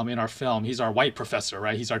 in our film, he's our white professor,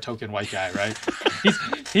 right? He's our token white guy, right?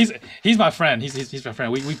 he's my friend. He's my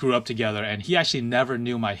friend. We grew up together, and he actually never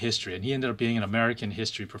knew my history, and he ended up being an American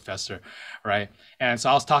history professor, right? And so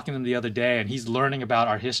I was talking to him the other day, and he's learning about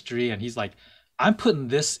our history, and he's like, I'm putting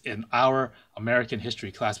this in our American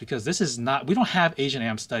history class because this is not, we don't have Asian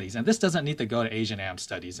Am studies, and this doesn't need to go to Asian Am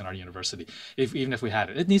studies in our university, even if we had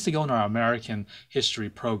it. It needs to go in our American history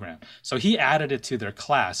program. So he added it to their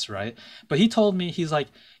class, right? But he told me, he's like,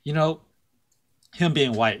 him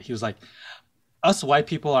being white, he was like, us white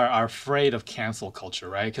people are afraid of cancel culture,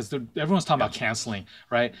 right? Because everyone's talking about canceling,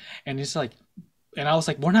 right? And he's like, and I was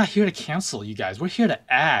like, we're not here to cancel you guys. We're here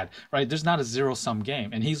to add, right? There's not a zero-sum game.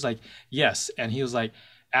 And he's like, yes. And he was like,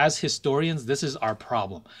 as historians, this is our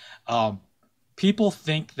problem. People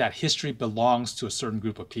think that history belongs to a certain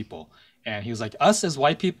group of people. And he was like, us as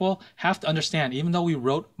white people have to understand, even though we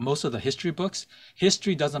wrote most of the history books,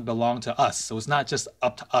 history doesn't belong to us. So it's not just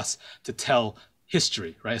up to us to tell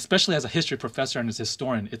history, right? Especially as a history professor and as a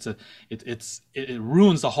historian, it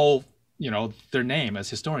ruins the whole, their name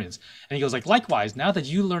as historians. And he goes like, likewise, now that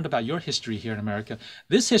you learned about your history here in America,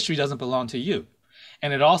 this history doesn't belong to you.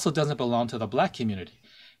 And it also doesn't belong to the Black community.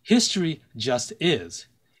 History just is,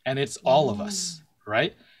 and it's all of us,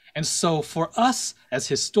 right? And so for us as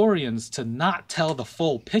historians to not tell the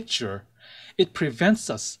full picture, it prevents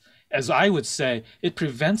us, as I would say, it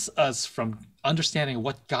prevents us from understanding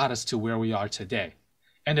what got us to where we are today.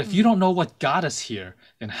 And if you don't know what got us here,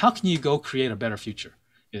 then how can you go create a better future?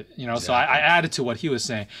 Exactly. So I added to what he was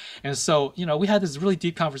saying. And so, we had this really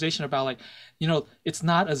deep conversation about like, it's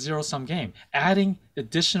not a zero-sum game. Adding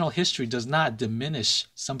additional history does not diminish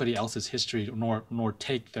somebody else's history nor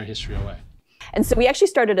take their history away. And so we actually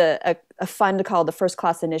started a fund called the First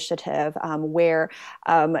Class Initiative, where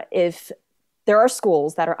if there are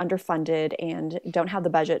schools that are underfunded and don't have the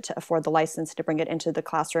budget to afford the license to bring it into the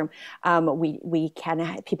classroom,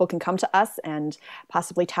 people can come to us and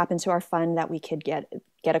possibly tap into our fund that we could get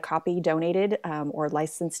a copy donated or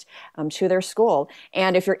licensed to their school.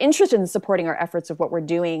 And if you're interested in supporting our efforts of what we're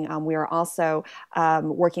doing, we are also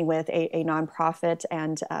working with a nonprofit,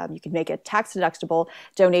 and you can make a tax-deductible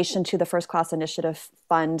donation to the First Class Initiative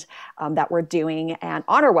Fund that we're doing, and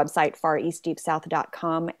on our website,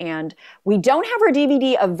 fareastdeepsouth.com. And we don't have our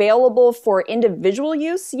DVD available for individual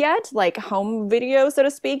use yet, like home video, so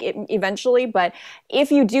to speak, eventually. But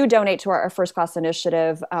if you do donate to our First Class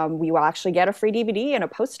Initiative, we will actually get a free DVD and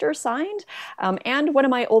a poster signed, and one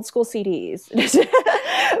of my old school CDs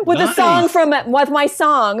with Nice. a song from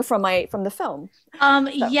the film.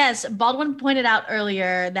 Yes, Baldwin pointed out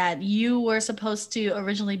earlier that you were supposed to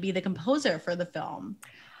originally be the composer for the film.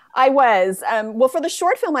 I was. Well, for the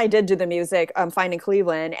short film, I did do the music, Finding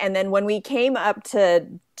Cleveland. And then when we came up to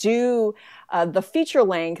do the feature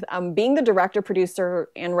length, being the director, producer,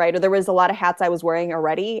 and writer, there was a lot of hats I was wearing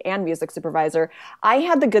already, and music supervisor. I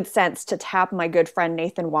had the good sense to tap my good friend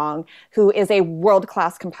Nathan Wong, who is a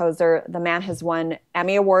world-class composer. The man has won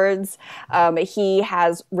Emmy Awards. He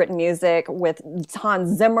has written music with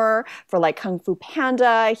Hans Zimmer for like Kung Fu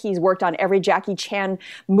Panda. He's worked on every Jackie Chan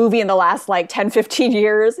movie in the last like 10, 15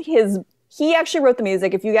 years. He actually wrote the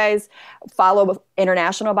music. If you guys follow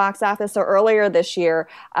international box office, so earlier this year,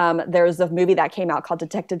 there's a movie that came out called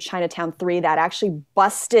Detective Chinatown 3 that actually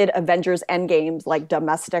busted Avengers Endgame's like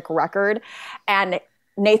domestic record, and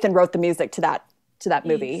Nathan wrote the music to that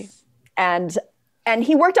movie. and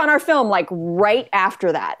he worked on our film like right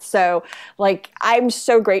after that. So like I'm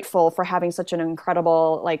so grateful for having such an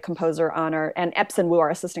incredible like composer on our, and Epson Wu,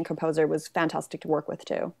 our assistant composer, was fantastic to work with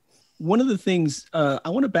too. One of the things I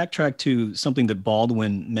want to backtrack to something that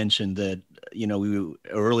Baldwin mentioned that,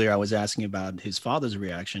 earlier I was asking about his father's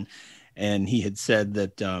reaction, and he had said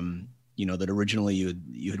that, that originally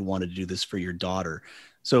you had wanted to do this for your daughter.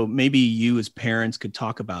 So maybe you as parents could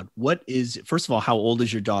talk about first of all, how old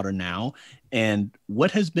is your daughter now? And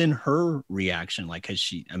what has been her reaction? Like,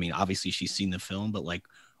 obviously she's seen the film, but like,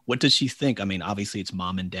 what does she think? I mean, obviously it's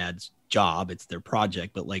mom and dad's job, it's their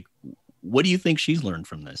project, but like, what do you think she's learned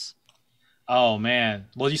from this? Oh man.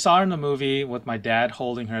 Well, you saw her in the movie with my dad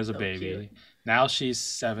holding her as a baby. Cute. Now she's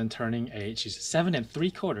 7 turning 8. She's 7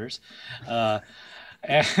 3/4.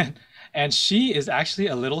 And she is actually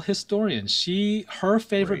a little historian. Her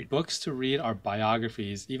favorite books to read are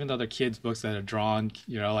biographies, even though they're kids' books that are drawn.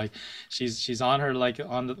 Like she's on her like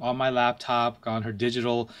on my laptop, on her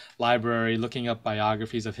digital library, looking up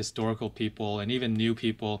biographies of historical people and even new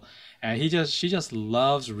people. And she just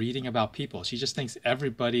loves reading about people. She just thinks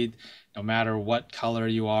everybody, no matter what color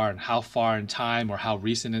you are and how far in time or how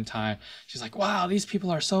recent in time, she's like, wow, these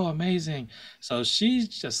people are so amazing. So she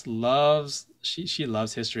just loves. She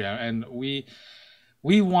loves history, and we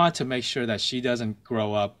want to make sure that she doesn't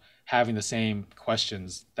grow up having the same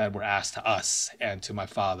questions that were asked to us and to my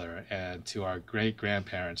father and to our great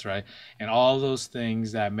grandparents, right? And all those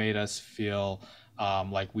things that made us feel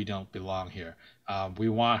like we don't belong here. We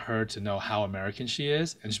want her to know how American she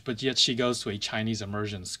is, but yet she goes to a Chinese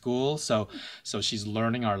immersion school, so she's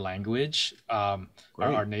learning our language,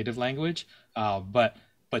 our native language,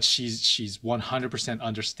 but she's 100%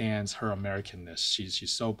 understands her Americanness.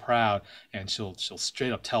 She's so proud, and she'll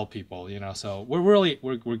straight up tell people, So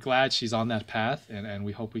we're glad she's on that path, and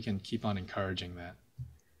we hope we can keep on encouraging that.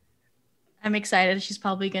 I'm excited. She's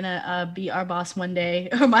probably gonna be our boss one day,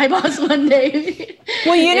 or my boss one day.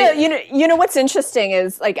 Well, you know what's interesting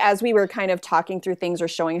is like as we were kind of talking through things or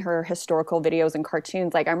showing her historical videos and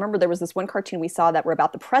cartoons, like I remember there was this one cartoon we saw that were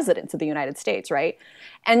about the presidents of the United States, right?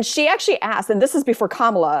 And she actually asked, and this is before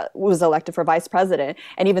Kamala was elected for vice president,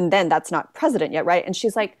 and even then that's not president yet, right? And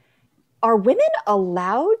she's like, are women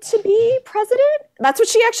allowed to be president? That's what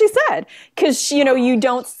she actually said. Because, you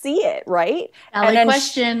don't see it, right? Valid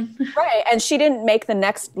question. Right. And she didn't make the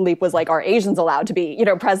next leap was like, are Asians allowed to be,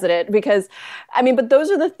 president? Because, but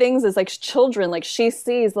those are the things as like children, like she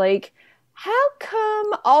sees like, how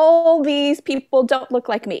come all these people don't look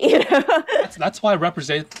like me? That's why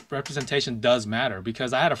representation does matter.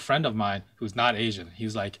 Because I had a friend of mine who's not Asian. He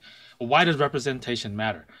was like, well, why does representation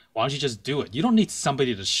matter? Why don't you just do it? You don't need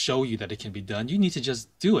somebody to show you that it can be done. You need to just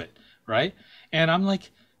do it, right? And I'm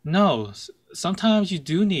like, no, sometimes you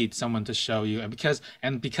do need someone to show you. And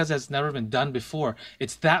because it's never been done before,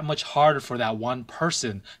 it's that much harder for that one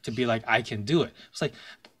person to be like, I can do it. It's like,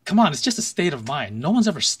 come on, it's just a state of mind. No one's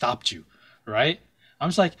ever stopped you, right? I'm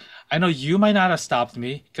just like, I know you might not have stopped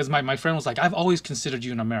me, because my friend was like, I've always considered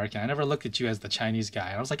you an American. I never looked at you as the Chinese guy.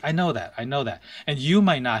 And I was like, I know that. And you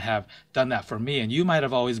might not have done that for me. And you might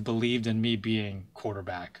have always believed in me being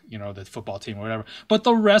quarterback, the football team or whatever. But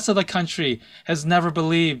the rest of the country has never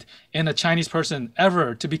believed in a Chinese person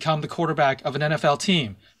ever to become the quarterback of an NFL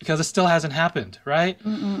team, because it still hasn't happened, right?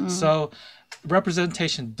 So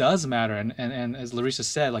representation does matter, and as Larissa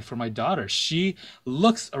said, like for my daughter, she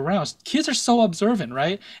looks around. Kids are so observant,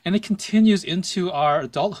 right? And it continues into our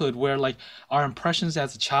adulthood, where like our impressions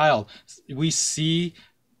as a child, we see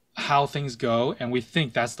how things go and we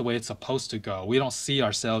think that's the way it's supposed to go. We don't see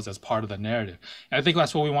ourselves as part of the narrative. And I think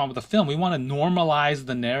that's what we want with the film. We want to normalize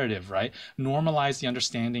the narrative, right? Normalize the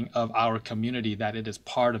understanding of our community, that it is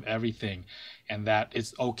part of everything, and that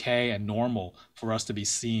it's okay and normal for us to be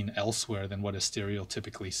seen elsewhere than what is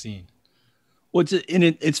stereotypically seen. Well,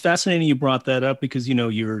 it's fascinating you brought that up, because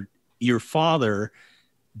your father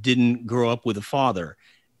didn't grow up with a father,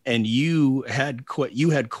 and you had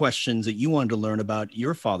questions that you wanted to learn about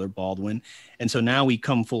your father, Baldwin. And so now we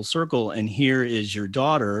come full circle, and here is your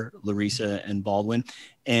daughter, Larissa and Baldwin,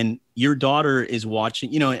 and your daughter is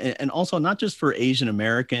watching, and also not just for Asian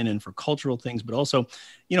American and for cultural things, but also,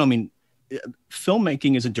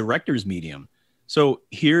 filmmaking is a director's medium. So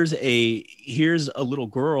here's a little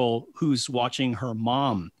girl who's watching her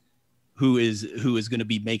mom, who is going to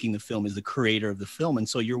be making the film, is the creator of the film. And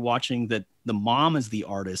so you're watching that the mom is the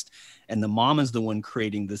artist, and the mom is the one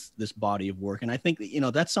creating this body of work. And I think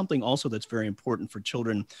that, that's something also that's very important for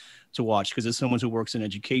children to watch, because as someone who works in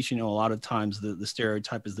education, a lot of times the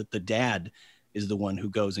stereotype is that the dad is the one who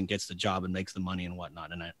goes and gets the job and makes the money and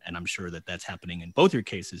whatnot. And I'm sure that that's happening in both your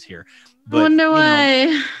cases here. But, wonder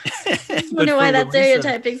why. Wonder why that Larissa,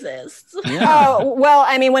 stereotype exists. Yeah. Oh, well,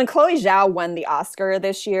 I mean, when Chloe Zhao won the Oscar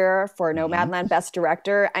this year for Nomadland Best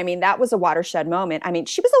Director, I mean, that was a watershed moment. I mean,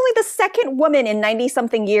 she was only the second woman in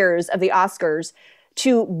 90-something years of the Oscars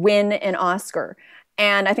to win an Oscar.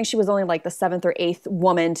 And I think she was only like the 7th or 8th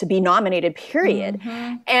woman to be nominated, period.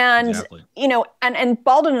 And, Exactly. you know, and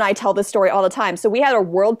Baldwin and I tell this story all the time. So we had a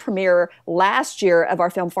world premiere last year of our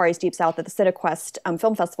film Far East Deep South at the CineQuest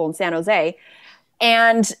Film Festival in San Jose.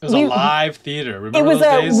 And it was a live theater. Remember it was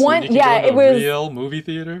those days one, when you could yeah, go to it was a real movie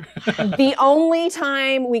theater. the only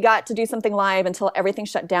time we got to do something live until everything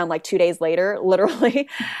shut down like 2 days later, literally.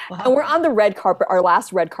 Wow. And we're on the red carpet, our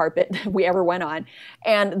last red carpet we ever went on.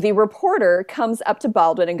 And the reporter comes up to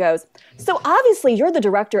Baldwin and goes, "So obviously you're the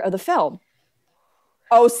director of the film."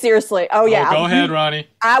 Oh, seriously. Oh, yeah. Go ahead, Ronnie.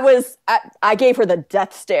 I gave her the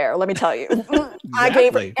death stare, let me tell you. I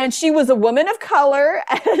gave her, and she was a woman of color.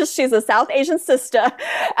 She's a South Asian sister.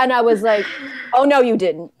 And I was like, oh, no, you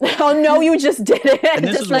didn't. Oh, no, you just didn't. And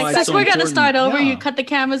this Just is like, why Sis, it's so we're gonna important. start over. Yeah. You cut the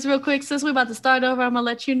cameras real quick. Sis, we're about to start over. I'm gonna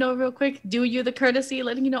let you know real quick. Do you the courtesy,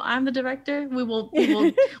 letting you know I'm the director.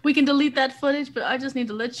 We can delete that footage, but I just need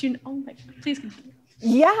to let you know. Oh my God, please continue.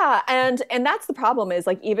 yeah, and that's the problem is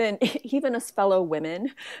like even us fellow women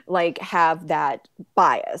like have that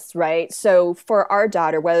bias, right? So for our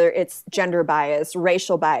daughter, whether it's gender bias,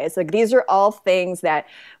 racial bias, like these are all things that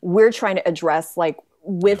we're trying to address like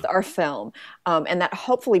with our film, and that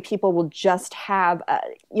hopefully people will just have,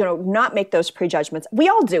 not make those prejudgments. We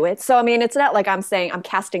all do it. So, I mean, it's not like I'm saying I'm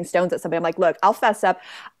casting stones at somebody. I'm like, look, I'll fess up.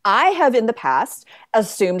 I have in the past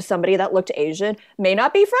assumed somebody that looked Asian may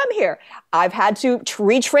not be from here. I've had to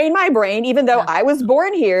retrain my brain, even though I was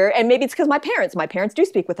born here. And maybe it's because my parents do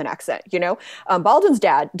speak with an accent, Baldwin's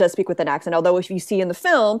dad does speak with an accent. Although if you see in the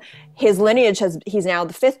film, his lineage he's now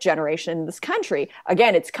the 5th generation in this country.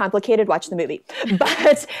 Again, it's complicated. Watch the movie.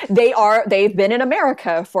 But they've been in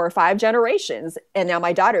America for 5 generations. And now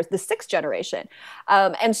my daughter's the 6th generation.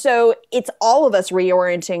 And so it's all of us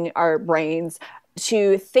reorienting our brains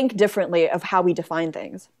to think differently of how we define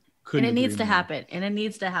things. Couldn't And it agree needs to more. happen. And it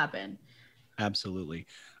needs to happen. Absolutely.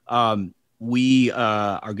 We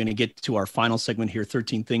are going to get to our final segment here,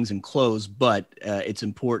 13 things and close, but it's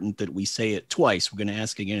important that we say it twice. We're going to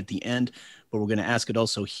ask again at the end, but we're going to ask it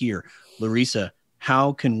also here. Larissa,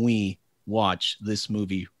 how can we watch this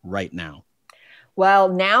movie right now? Well,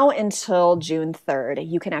 now until June 3rd,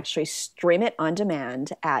 you can actually stream it on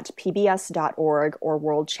demand at pbs.org or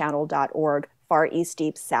worldchannel.org. Far East,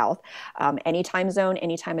 Deep South, any time zone,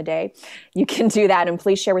 any time of day. You can do that, and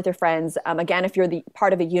please share with your friends. Again, if you're the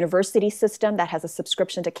part of a university system that has a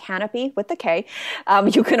subscription to Canopy with the K,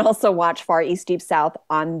 you can also watch Far East, Deep South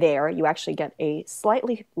on there. You actually get a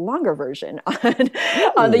slightly longer version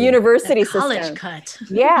on the university College system. cut.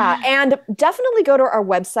 Yeah, and definitely go to our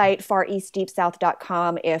website,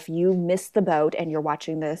 fareastdeepsouth.com, if you missed the boat and you're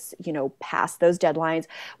watching this, past those deadlines.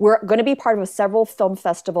 We're going to be part of several film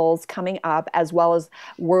festivals coming up, as well as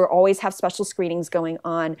we'll always have special screenings going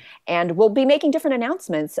on. And we'll be making different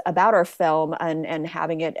announcements about our film and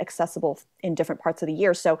having it accessible in different parts of the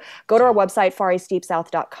year. So go to our website,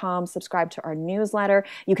 fareastdeepsouth.com, subscribe to our newsletter.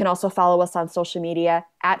 You can also follow us on social media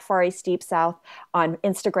at Far East Deep South, on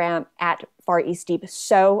Instagram at Far East Deep,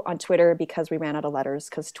 so on Twitter, because we ran out of letters,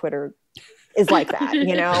 because Twitter is like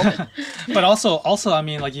that, But also, I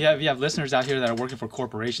mean, like you have listeners out here that are working for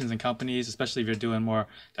corporations and companies, especially if you're doing more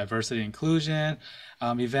diversity inclusion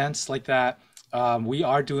events like that. We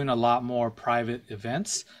are doing a lot more private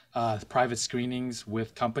events, private screenings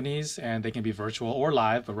with companies, and they can be virtual or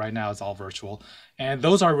live, but right now it's all virtual. And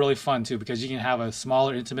those are really fun too, because you can have a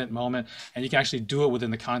smaller, intimate moment, and you can actually do it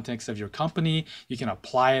within the context of your company. You can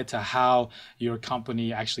apply it to how your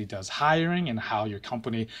company actually does hiring and how your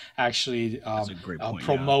company actually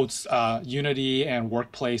promotes unity and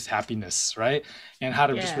workplace happiness, right? And how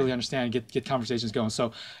to just really understand and get conversations going.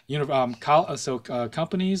 So,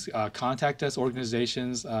 companies contact us,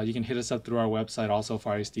 organizations. You can hit us up through our website, also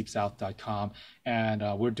fareastdeepsouth.com.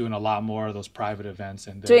 And we're doing a lot more of those private events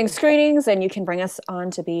and doing screenings, and you can bring us on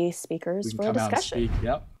to be speakers for a discussion. Out and speak.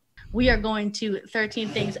 Yep. We are going to 13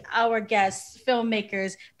 things. Our guests,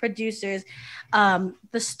 filmmakers, producers, the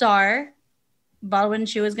star, Baldwin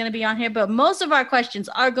Chiu, is going to be on here, but most of our questions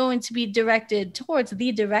are going to be directed towards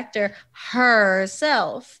the director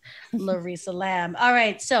herself, Larissa Lam. All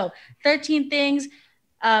right, so 13 things.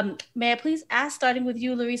 May I please ask, starting with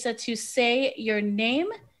you, Larissa, to say your name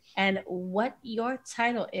and what your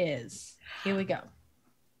title is. Here we go.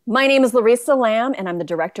 My name is Larissa Lam, and I'm the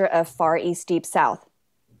director of Far East Deep South.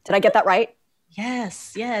 Did I get that right?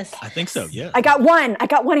 Yes, yes. I think so. Yeah. I got one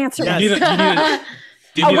answer. Yes. You need a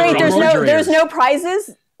Oh wait, roll? there's no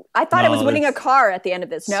prizes. I thought I No, was winning a there's- car at the end of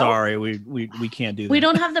this. No. Sorry, we can't do that. We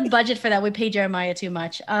don't have the budget for that. We pay Jeremiah too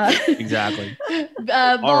much. Exactly.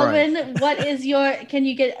 Baldwin, what is your? Can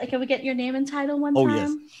we get your name and title one Oh, time?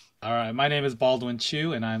 yes. All right, my name is Baldwin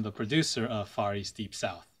Chiu, and I'm the producer of Far East Deep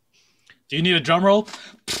South. Do you need a drum roll?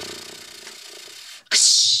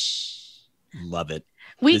 Love it.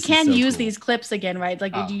 We This is can so use cool. these clips again, right?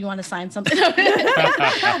 Like, Oh. do you want to sign something?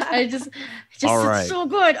 I just All it's right. so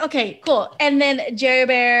good. Okay, cool. And then Jerry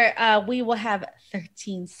Bear, we will have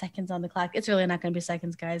 13 seconds on the clock. It's really not going to be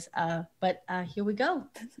seconds, guys. But here we go.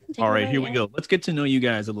 Take All it right, away, here we Ed. go. Let's get to know you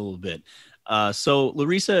guys a little bit. So,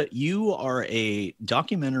 Larissa, you are a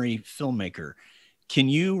documentary filmmaker. Can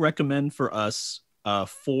you recommend for us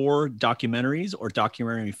 4 documentaries or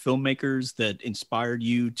documentary filmmakers that inspired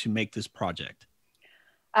you to make this project?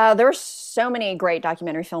 There are so many great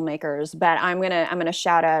documentary filmmakers, but I'm gonna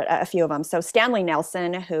shout out a few of them. So Stanley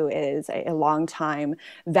Nelson, who is a longtime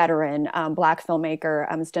veteran Black filmmaker,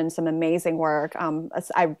 has done some amazing work.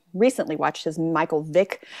 I recently watched his Michael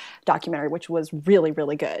Vick documentary, which was really,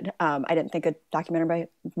 really good. I didn't think a documentary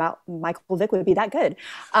about Michael Vick would be that good.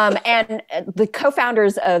 And the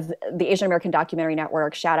co-founders of the Asian American Documentary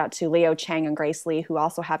Network, shout out to Leo Chang and Grace Lee, who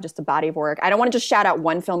also have just a body of work. I don't want to just shout out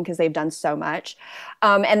one film because they've done so much.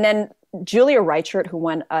 And then Julia Reichert, who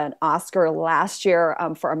won an Oscar last year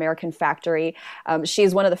for American Factory.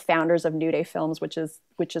 She's one of the founders of New Day Films, which is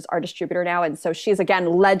our distributor now. And so she's, again,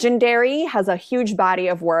 legendary, has a huge body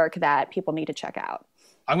of work that people need to check out.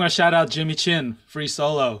 I'm going to shout out Jimmy Chin, Free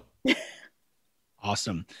Solo.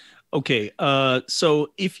 Awesome. Okay,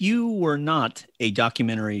 so if you were not a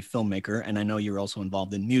documentary filmmaker, and I know you're also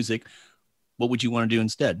involved in music, what would you want to do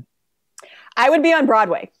instead? I would be on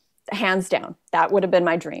Broadway. Hands down, that would have been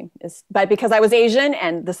my dream. But because I was Asian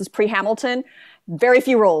and this is pre-Hamilton, very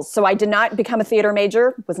few roles. So I did not become a theater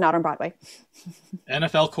major, was not on Broadway.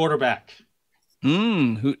 NFL quarterback.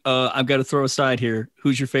 I've got to throw aside here.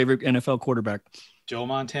 Who's your favorite NFL quarterback? Joe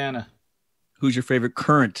Montana. Who's your favorite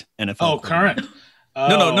current NFL? Oh, quarterback? current.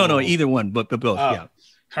 No, either one, but both. Yeah.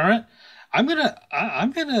 Current. I'm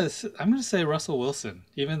gonna say Russell Wilson,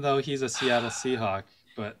 even though he's a Seattle Seahawk.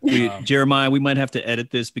 But Jeremiah, we might have to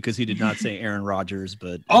edit this because he did not say Aaron Rodgers,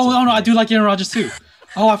 but no, I do like Aaron Rodgers too.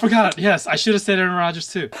 Oh, I forgot. Yes, I should have said Aaron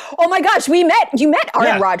Rodgers too. Oh my gosh, you met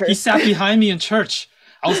Aaron Rodgers. He sat behind me in church.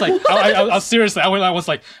 I was like, I seriously, I was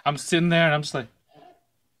like, I'm sitting there and I'm just like,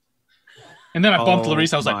 and then I bumped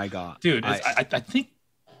Larissa. I was like, God. Dude, I think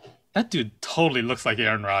that dude totally looks like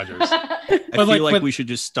Aaron Rodgers. I feel like we should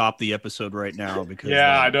just stop the episode right now because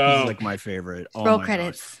I know. he's like my favorite. Oh, Roll my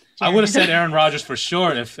credits. gosh. I would have said Aaron Rodgers for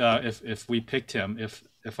sure if we picked him,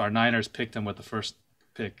 if our Niners picked him with the first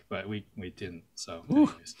pick, but we didn't. So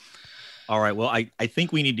anyways. All right. Well, I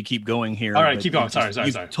think we need to keep going here. All right, keep going. Sorry.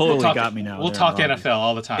 You've totally got me now. We'll talk NFL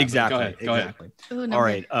all the time. Exactly. Go ahead. Ooh, All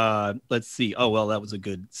right. Let's see. Oh, well, that was a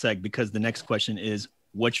good seg because the next question is,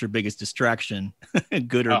 what's your biggest distraction,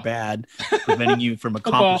 good or bad, preventing you from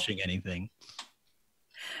accomplishing anything?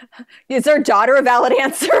 Is our daughter a valid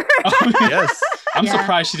answer? Yes. I'm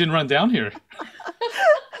surprised she didn't run down here.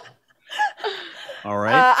 All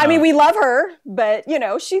right. I mean, we love her, but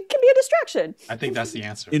she can be a distraction. I think that's the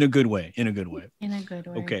answer. In a good way. In a good way.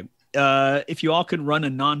 Okay. If you all could run a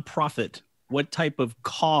nonprofit, what type of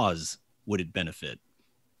cause would it benefit?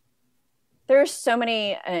 There's so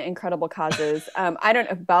many incredible causes. I don't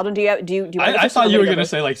know, Baldwin, do you I thought you were going to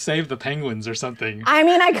say like save the penguins or something. I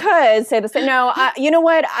mean, I could say the same. No, you know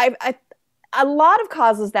what? A lot of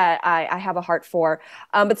causes that I have a heart for,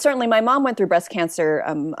 but certainly my mom went through breast cancer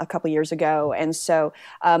a couple years ago. And so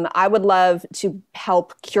I would love to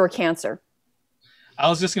help cure cancer. I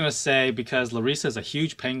was just going to say, because Larissa is a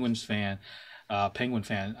huge penguin fan,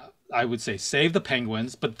 I would say save the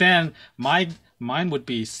penguins, but then mine would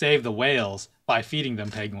be save the whales by feeding them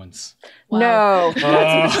penguins. Wow. No.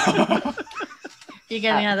 You're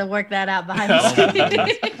going to have to work that out behind the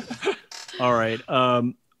scenes. All right.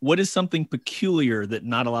 What is something peculiar that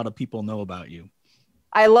not a lot of people know about you?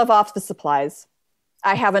 I love office supplies.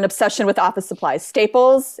 I have an obsession with office supplies.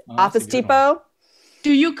 Staples, Office Depot.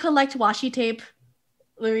 Do you collect washi tape?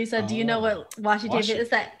 Larissa, do you know what washi tape is?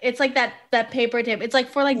 It's like that paper tape. It's like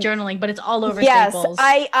for like journaling, but it's all over Staples.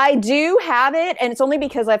 Yes, I do have it, and it's only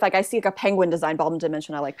because I see like a penguin design. Baldwin did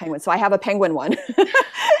mention I like penguins, so I have a penguin one.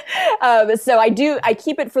 So I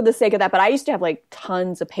keep it for the sake of that. But I used to have like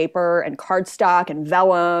tons of paper and cardstock and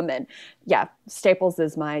vellum, and Staples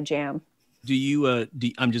is my jam. Do you?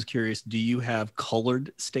 I'm just curious. Do you have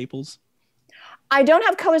colored staples? I don't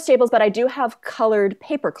have colored staples, but I do have colored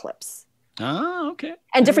paper clips. Okay.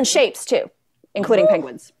 And different shapes too, including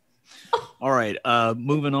penguins. All right.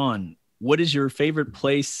 Moving on. What is your favorite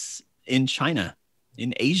place in China,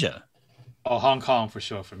 in Asia? Oh, Hong Kong for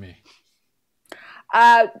sure for me.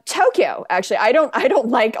 Tokyo, actually. I don't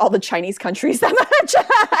like all the Chinese countries that much.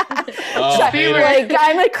 Oh, hater. Like,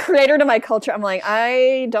 I'm a creator to my culture. I'm like,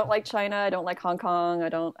 I don't like China. I don't like Hong Kong.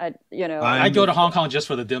 I go to Hong Kong just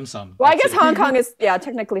for the dim sum. Well, I guess Hong Kong is,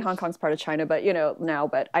 technically Hong Kong's part of China, but now,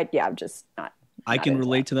 but I'm just not. I can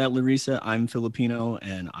relate to that, Larissa. I'm Filipino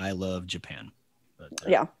and I love Japan. But,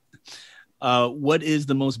 yeah. What is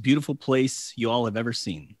the most beautiful place you all have ever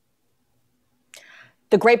seen?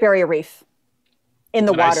 The Great Barrier Reef. In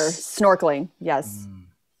the water, snorkeling. Yes.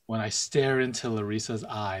 When I stare into Larissa's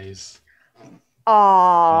eyes.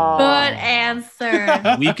 Aww. Good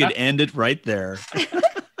answer. We could end it right there.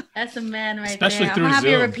 That's a man right Especially there. through I'm gonna have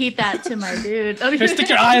you Zoom. repeat that to my dude. Here, stick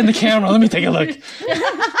your eye in the camera. Let me take a look.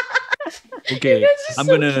 Okay, I'm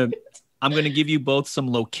gonna give you both some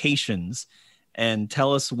locations and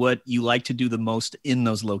tell us what you like to do the most in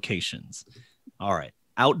those locations. All right,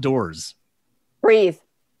 outdoors. Breathe.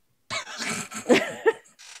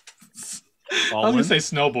 I was gonna say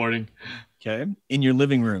snowboarding. Okay, in your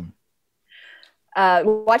living room.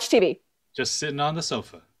 Watch TV. Just sitting on the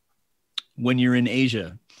sofa. When you're in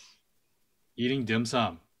Asia. Eating dim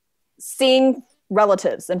sum. Seeing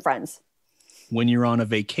relatives and friends. When you're on a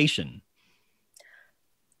vacation.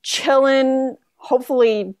 Chilling,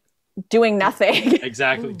 hopefully doing nothing.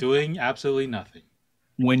 Exactly, doing absolutely nothing.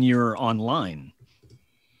 When you're online.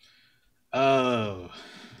 Oh.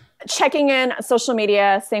 Checking in social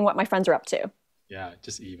media, seeing what my friends are up to. Yeah,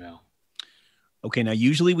 just email. Okay, now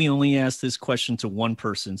usually we only ask this question to one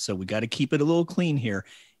person, so we got to keep it a little clean here.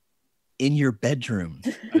 In your bedroom.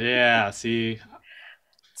 Yeah, see.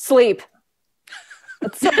 Sleep.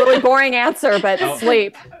 It's a really boring answer, but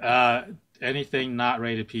sleep. Anything not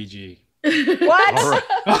rated PG. What?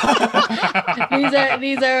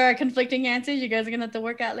 These are conflicting answers. You guys are gonna have to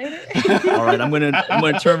work out later. All right, I'm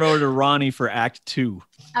gonna turn it over to Ronnie for Act 2.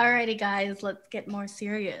 Alrighty, guys, let's get more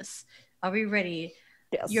serious. Are we ready?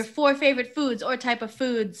 Yes. Your 4 favorite foods or type of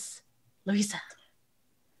foods, Larissa.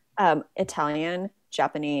 Italian,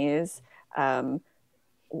 Japanese.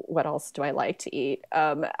 What else do I like to eat?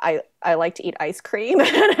 I like to eat ice cream. And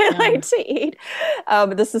I like to eat.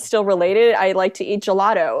 This is still related. I like to eat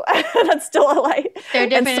gelato. That's still a like. They're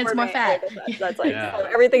different. It's more fat. That's like so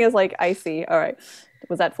everything is like icy. All right.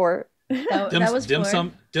 Was that 4? That was dim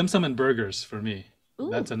 4. sum and burgers for me. Ooh.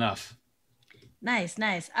 That's enough. Nice.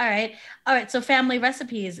 All right. So family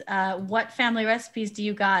recipes. What family recipes do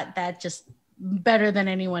you got that just better than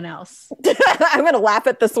anyone else? I'm going to laugh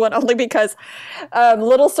at this one only because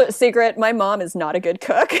little secret, my mom is not a good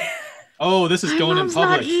cook. Oh, this is going in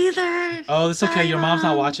public. Not either. Oh, it's okay. Your mom's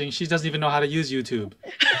not watching. She doesn't even know how to use YouTube.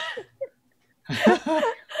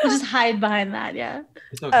 We'll just hide behind that. Yeah.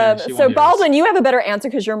 It's okay. So Baldwin, you have a better answer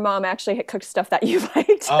because your mom actually cooked stuff that you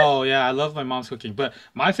liked. Oh yeah, I love my mom's cooking. But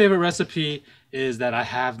my favorite recipe is that I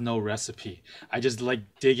have no recipe. I just like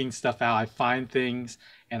digging stuff out. I find things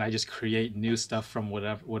and I just create new stuff from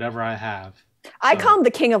whatever I have. I call him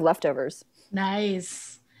the king of leftovers.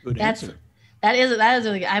 Nice. Good answer. That is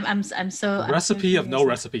really good. I'm so Recipe of no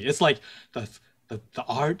recipe. It's like the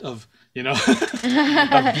art of,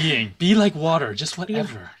 of being. Be like water, just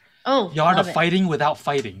whatever. Oh, the art of fighting without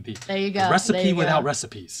fighting. There you go. The recipe without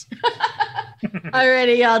recipes.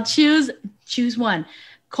 Alrighty, y'all. Choose one.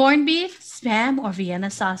 Corned beef, Spam, or Vienna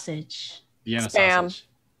sausage? Vienna Spam. sausage.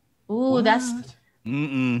 Ooh, What? that's.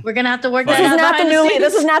 Mm-mm. We're gonna have to work This that is out. not the behind scenes.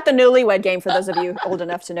 this is not the newlywed game for those of you old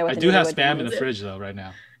enough to know what I the do have newlywed Spam game in the is. fridge though right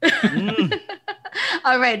now.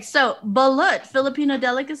 All right, so balut, Filipino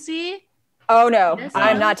delicacy. Oh no, Yes,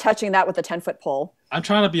 I'm no. not touching that with a 10-foot pole. I'm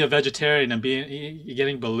trying to be a vegetarian and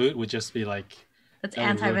getting balut would just be like. That's That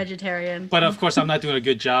would ruin- anti-vegetarian. But of course, I'm not doing a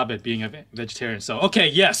good job at being a vegetarian. So okay,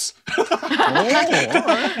 yes. Oh, all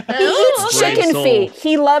right. He eats Brave chicken soul. feet.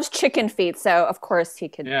 He loves chicken feet, so of course he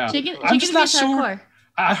could. Yeah. Chicken I'm just not feet's sure. hardcore.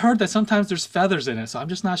 I heard that sometimes there's feathers in it, so I'm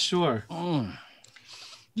just not sure.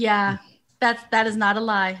 Yeah, that is not a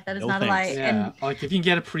lie. That is No not a lie. thanks. Yeah, And like if you can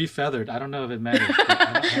get it pre-feathered, I don't know if it matters.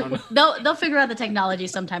 I don't know. they'll figure out the technology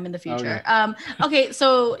sometime in the future. Okay. Okay,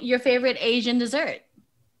 so your favorite Asian dessert?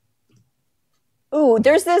 Ooh,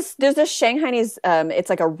 there's this Shanghainese. It's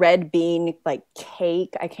like a red bean like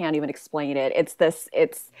cake. I can't even explain it. It's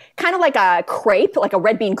kind of like a crepe, like a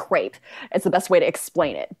red bean crepe. It's the best way to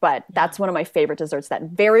explain it. But that's one of my favorite desserts. That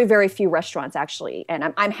very very few restaurants actually.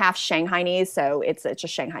 And I'm half Shanghainese, so it's a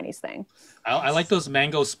Shanghainese thing. I like those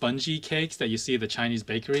mango spongy cakes that you see at the Chinese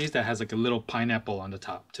bakeries that has like a little pineapple on the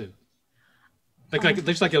top too. Like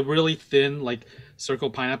there's like a really thin like circle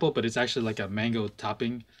pineapple, but it's actually like a mango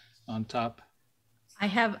topping on top.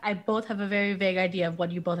 I both have a very vague idea of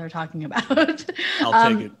what you both are talking about. I'll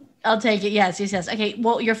take it. I'll take it. Yes. Okay.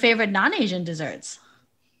 Well, your favorite non-Asian desserts?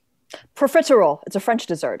 Profiterole. It's a French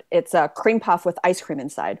dessert. It's a cream puff with ice cream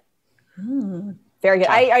inside. Very good.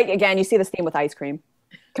 Again, you see this theme with ice cream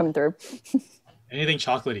coming through. Anything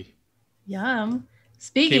chocolatey. Yum.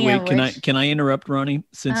 Speaking Okay, of wait, which, can I interrupt, Ronnie?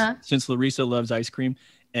 Since Larissa loves ice cream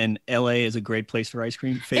and LA is a great place for ice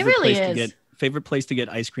cream. Favorite really place is. favorite place to get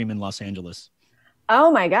ice cream in Los Angeles.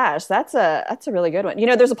 Oh my gosh, that's a really good one. You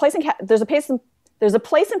know, there's a place in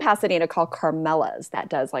Pasadena called Carmela's that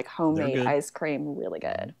does like homemade ice cream, really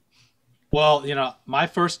good. Well, you know, my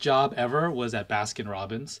first job ever was at Baskin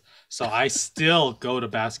Robbins, so I still go to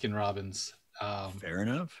Baskin Robbins. Fair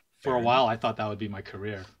enough. For a while, I thought that would be my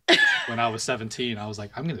career. When I was 17, I was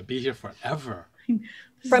like, I'm going to be here forever.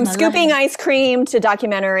 From scooping ice cream to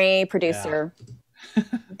documentary producer. Yeah.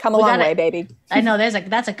 Come a long way, baby. I know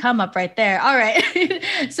that's a come up right there. All right.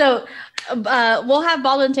 So we'll have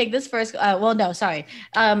Baldwin take this first. Well, no, sorry.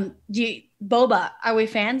 Boba, are we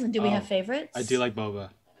fans and do we have favorites? I do like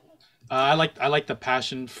boba. I like the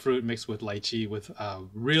passion fruit mixed with lychee with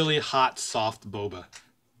really hot, soft boba.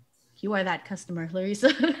 You are that customer,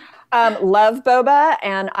 Larissa. Love boba,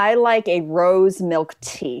 and I like a rose milk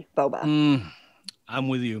tea boba. I'm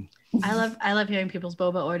with you. I love hearing people's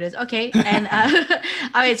boba orders. Okay, and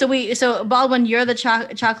all right. So Baldwin, you're the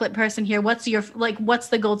chocolate person here. What's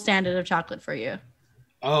the gold standard of chocolate for you?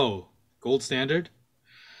 Oh, gold standard.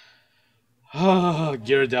 Oh,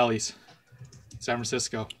 Ghirardelli's, San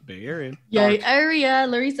Francisco, Bay Area. Area,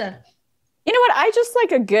 Larissa. You know what? I just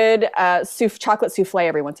like a good chocolate souffle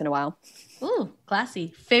every once in a while. Ooh, classy.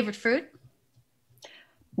 Favorite fruit?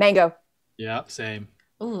 Mango. Yeah, same.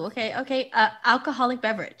 Ooh, okay. Alcoholic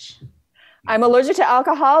beverage. I'm allergic to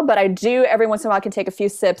alcohol, but I do every once in a while I can take a few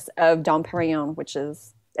sips of Dom Perignon, which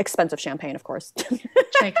is expensive champagne, of course.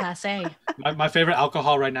 Très classé. My favorite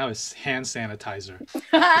alcohol right now is hand sanitizer because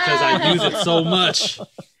I use it so much.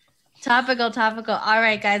 Topical. All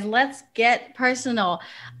right, guys, let's get personal.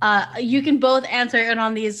 You can both answer it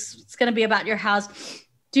on these. It's going to be about your house.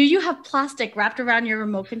 Do you have plastic wrapped around your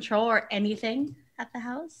remote control or anything at the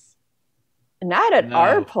house? Not at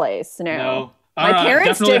our place, no. My Right,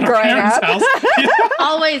 parents did growing up.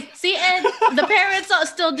 Always. See, and the parents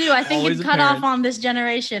still do. I think Always you've a cut parent. off on this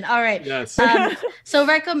generation. All right. Yes. So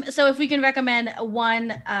if we can recommend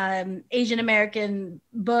one Asian American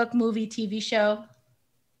book, movie, TV show.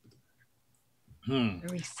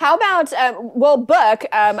 How about, book.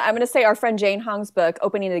 I'm going to say our friend Jane Hong's book,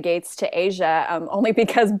 Opening the Gates to Asia, only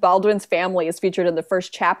because Baldwin's family is featured in the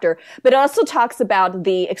first chapter. But it also talks about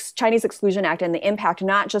the Chinese Exclusion Act and the impact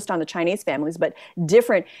not just on the Chinese families, but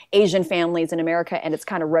different Asian families in America and its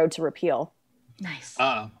kind of road to repeal. Nice.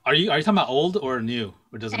 Are you talking about old or new?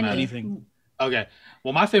 Or does it matter? Anything. Okay.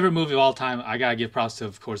 Well, my favorite movie of all time, I gotta give props to,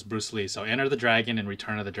 of course, Bruce Lee. So Enter the Dragon and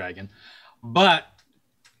Return of the Dragon. But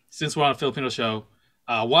since we're on a Filipino show,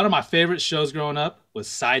 one of my favorite shows growing up was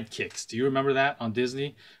Sidekicks. Do you remember that on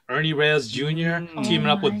Disney? Ernie Reyes Jr. teaming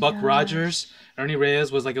up with Buck Rogers. Ernie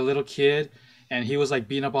Reyes was like a little kid, and he was like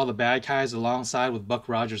beating up all the bad guys alongside with Buck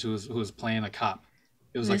Rogers, who was playing a cop.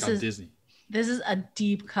 It was like on Disney. This is a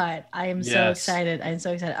deep cut. I am so excited.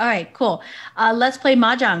 All right, cool. Let's play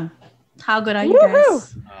Mahjong. How good are you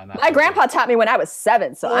guys? My grandpa taught me when I was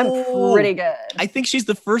 7, so I'm pretty good. I think she's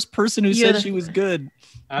the first person who said she was good.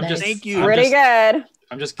 Thank you. Pretty good.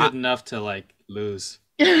 I'm just good enough to like lose.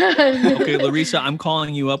 Okay, Larissa, I'm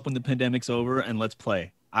calling you up when the pandemic's over and let's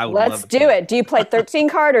play. Let's do it. Do you play 13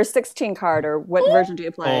 card or 16 card or what version do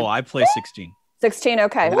you play? Oh, I play 16. 16,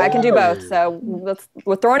 okay. I can do both. So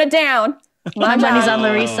we're throwing it down. My money's on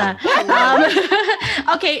Larissa.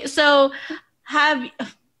 Okay, so have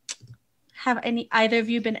either of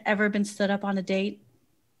you ever been stood up on a date?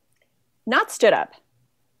 Not stood up.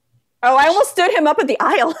 Oh, I almost stood him up at the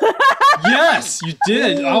aisle. Yes, you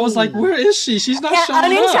did. I was like, where is she? She's not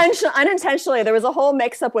showing up. Unintentionally. There was a whole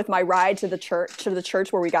mix-up with my ride to the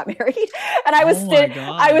church where we got married. And I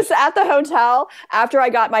was at the hotel after I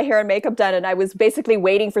got my hair and makeup done, and I was basically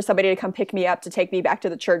waiting for somebody to come pick me up to take me back to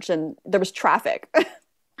the church, and there was traffic.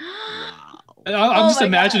 I'm just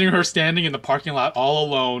imagining her standing in the parking lot all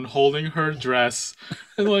alone, holding her dress.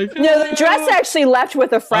 And like, no, the dress actually left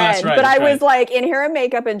with a friend, right, but I was like in hair and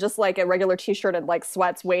makeup and just like a regular t-shirt and like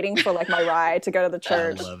sweats waiting for like my ride to go to the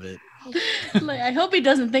church. I love it. Like, I hope he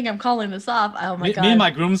doesn't think I'm calling this off. Oh my God. Me and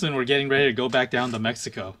my groomsmen were getting ready to go back down to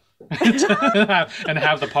Mexico and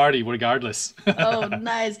have the party regardless. Oh,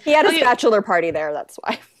 nice. He had his bachelor party there, that's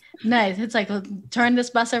why. Nice. It's like, turn this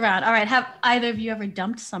bus around. All right. Have either of you ever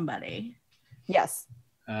dumped somebody? Yes.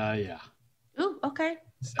 Yeah. Ooh, okay.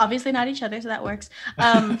 Obviously not each other, so that works.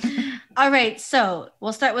 All right. So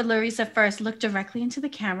we'll start with Larissa first. Look directly into the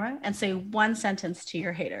camera and say one sentence to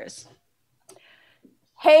your haters.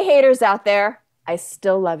 Hey, haters out there. I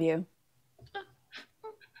still love you.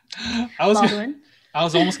 Baldwin? I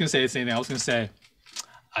was almost going to say the same thing. I was going to say,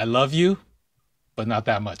 I love you, but not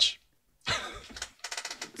that much.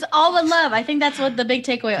 It's all with love. I think that's what the big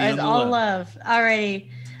takeaway is. All love. All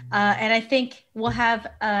righty. And I think we'll have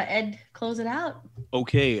Ed close it out.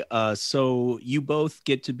 Okay, so you both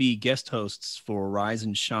get to be guest hosts for Rise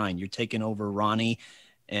and Shine. You're taking over Ronnie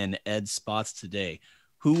and Ed's spots today.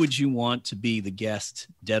 Who would you want to be the guest,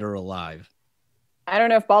 dead or alive? I don't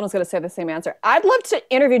know if Baldwin's going to say the same answer. I'd love to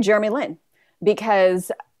interview Jeremy Lin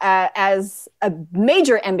because as a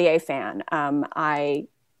major NBA fan, I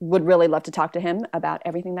would really love to talk to him about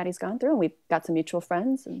everything that he's gone through. And we've got some mutual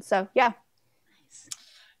friends. And so, yeah.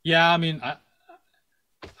 Yeah, I mean,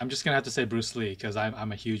 I'm just going to have to say Bruce Lee because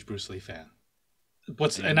I'm a huge Bruce Lee fan.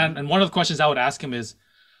 And one of the questions I would ask him is,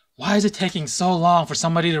 why is it taking so long for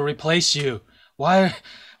somebody to replace you? Why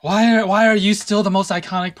are you still the most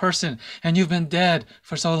iconic person and you've been dead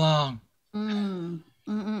for so long?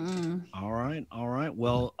 All right.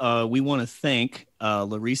 Well, we want to thank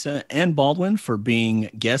Larissa and Baldwin for being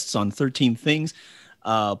guests on 13 Things.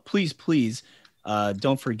 Please,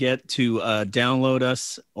 don't forget to download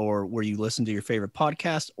us or where you listen to your favorite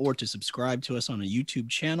podcast or to subscribe to us on a YouTube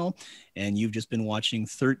channel. And you've just been watching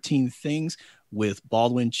 13 Things with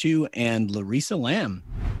Baldwin Chiu and Larissa Lamb.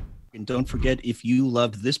 And don't forget, if you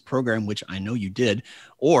loved this program, which I know you did,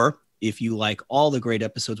 or if you like all the great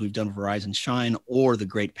episodes we've done for Rise and Shine or the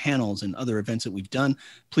great panels and other events that we've done,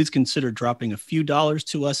 please consider dropping a few dollars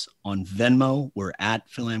to us on Venmo. We're at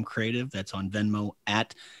FilAm Creative. That's on Venmo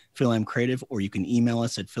at FilAm Creative, or you can email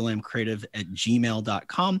us at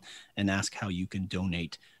filamcreative@gmail.com and ask how you can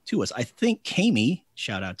donate to us. I think Kami,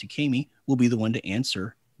 shout out to Kami, will be the one to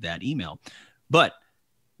answer that email. But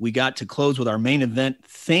we got to close with our main event.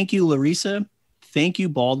 Thank you, Larissa. Thank you,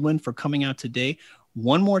 Baldwin, for coming out today.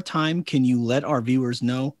 One more time, can you let our viewers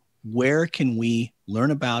know where can we learn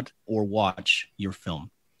about or watch your film?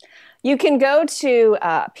 You can go to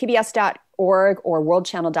pbs.org or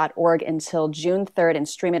worldchannel.org until June 3rd and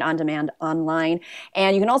stream it on demand online.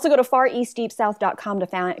 And you can also go to fareastdeepsouth.com to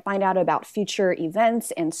find out about future events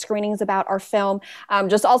and screenings about our film.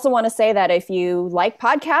 Just also want to say that if you like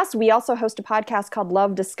podcasts, we also host a podcast called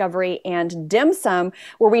Love, Discovery, and Dim Sum,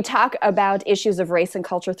 where we talk about issues of race and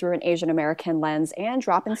culture through an Asian American lens and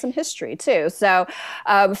drop in some history too. So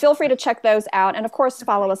feel free to check those out. And of course,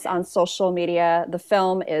 follow us on social media. The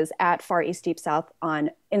film is at Far East Deep South on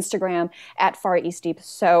Instagram, at Far East Deep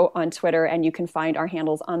So on Twitter, and you can find our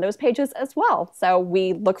handles on those pages as well. So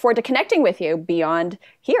we look forward to connecting with you beyond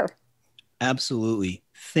here. Absolutely.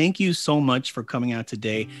 Thank you so much for coming out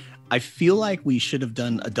today. I feel like we should have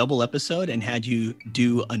done a double episode and had you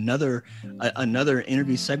do another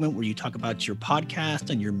interview segment where you talk about your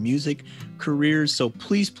podcast and your music careers. So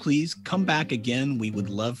please come back again. We would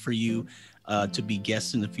love for you to be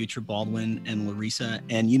guests in the future, Baldwin and Larissa.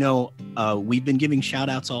 And, we've been giving shout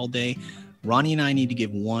outs all day. Ronnie and I need to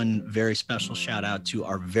give one very special shout out to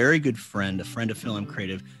our very good friend, a friend of FilAm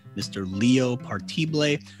Creative, Mr. Leo Partible,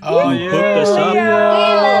 who hooked us up. We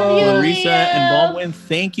love you, Larissa Leo. and Baldwin,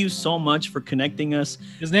 thank you so much for connecting us.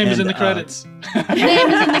 His name is in the credits. His name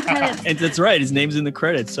is in the credits. And that's right. His name's in the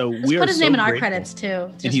credits. So Let's we put are his so name in our grateful. credits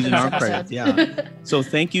too. And he's in our credits. Yeah. So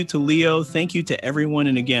thank you to Leo. Thank you to everyone.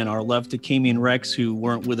 And again, our love to Kami and Rex, who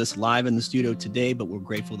weren't with us live in the studio today, but we're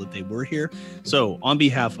grateful that they were here. So on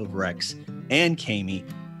behalf of Rex and Kami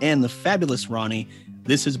and the fabulous Ronnie,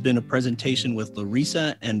 this has been a presentation with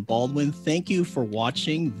Larissa and Baldwin. Thank you for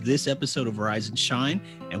watching this episode of Rise and Shine,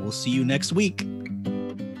 and we'll see you next week.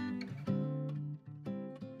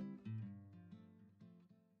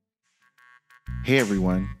 Hey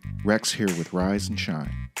everyone, Rex here with Rise and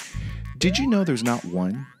Shine. Did you know there's not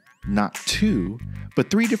one, not two, but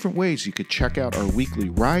 3 different ways you could check out our weekly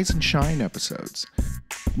Rise and Shine episodes?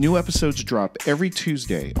 New episodes drop every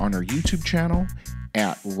Tuesday on our YouTube channel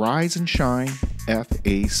at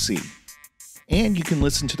RiseAndShineFAC. And you can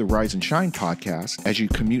listen to the Rise and Shine podcast as you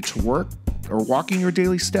commute to work or walking your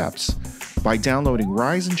daily steps by downloading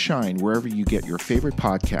Rise and Shine wherever you get your favorite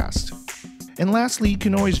podcast. And lastly, you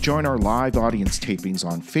can always join our live audience tapings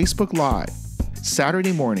on Facebook Live,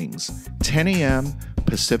 Saturday mornings, 10 a.m.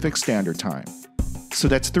 Pacific Standard Time. So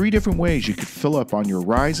that's 3 different ways you could fill up on your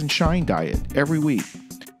Rise and Shine diet every week.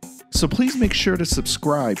 So please make sure to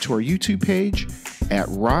subscribe to our YouTube page at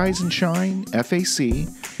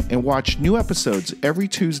RiseAndShineFAC and watch new episodes every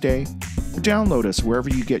Tuesday, or download us wherever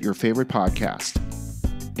you get your favorite podcast.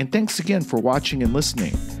 And thanks again for watching and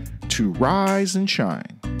listening to Rise and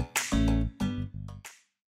Shine.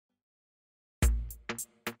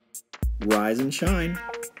 Rise and shine.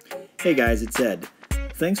 Hey guys, it's Ed.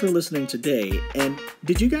 Thanks for listening today. And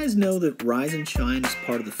did you guys know that Rise and Shine is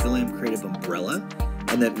part of the FilAm Creative umbrella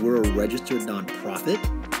and that we're a registered nonprofit?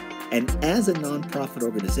 And as a nonprofit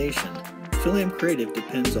organization, FilAm Creative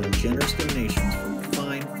depends on generous donations from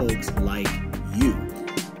fine folks like you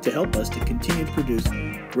to help us to continue to produce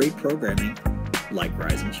great programming like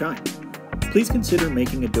Rise and Shine. Please consider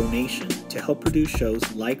making a donation to help produce shows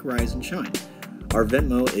like Rise and Shine. Our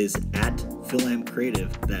Venmo is at FilAm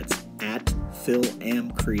Creative. That's at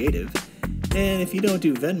FilAm Creative. And if you don't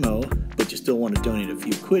do Venmo, but you still want to donate a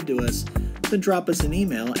few quid to us, then drop us an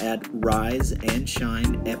email at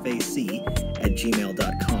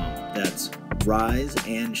RiseAndShineFAC@gmail.com. That's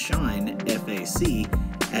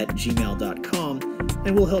RiseAndShineFAC@gmail.com,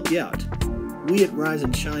 and we'll help you out. We at Rise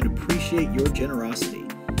and Shine appreciate your generosity.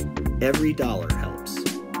 Every dollar helps.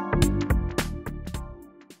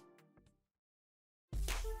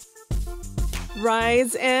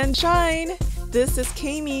 Rise and shine! This is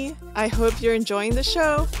Kami. I hope you're enjoying the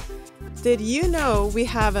show. Did you know we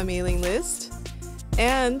have a mailing list?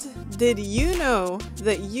 And did you know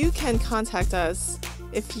that you can contact us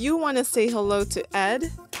if you want to say hello to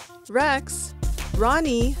Ed, Rex,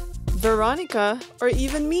 Ronnie, Veronica, or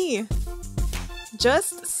even me?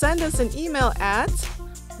 Just send us an email at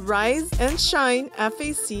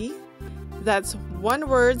RiseAndShineFAC. That's one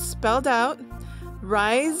word spelled out.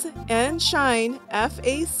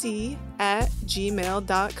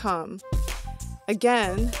 RiseAndShineFAC@gmail.com.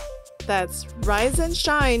 Again, that's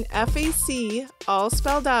RiseAndShineFAC, all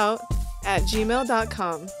spelled out,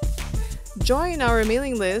 @gmail.com. Join our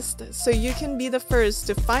mailing list so you can be the first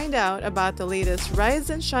to find out about the latest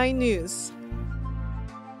Rise and Shine news.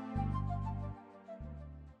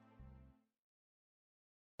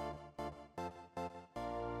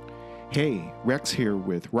 Hey, Rex here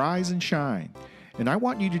with Rise and Shine, and I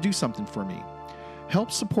want you to do something for me.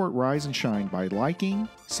 Help support Rise and Shine by liking,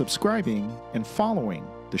 subscribing, and following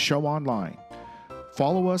the show online.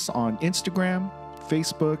 Follow us on Instagram,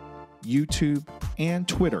 Facebook, YouTube, and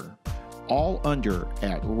Twitter, all under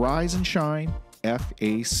at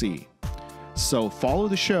RiseAndShineFAC. So follow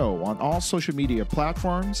the show on all social media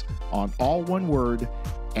platforms on all one word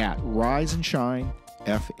at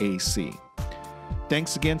RiseAndShineFAC.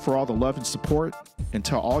 Thanks again for all the love and support, and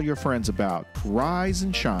tell all your friends about Rise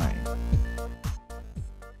and Shine.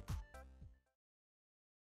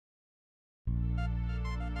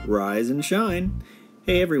 Rise and shine.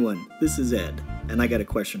 Hey everyone, this is Ed, and I got a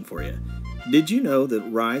question for you. Did you know that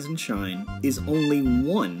Rise and Shine is only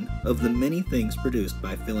one of the many things produced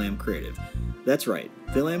by FilAm Creative? That's right,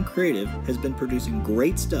 FilAm Creative has been producing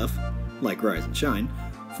great stuff, like Rise and Shine,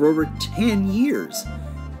 for over 10 years.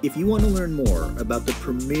 If you want to learn more about the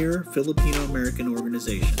premier Filipino-American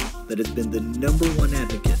organization that has been the #1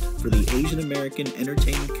 advocate for the Asian American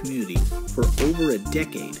entertainment community for over a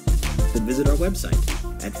decade, then visit our website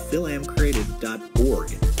at filamcreative.org.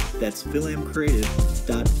 That's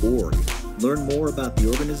filamcreative.org. Learn more about the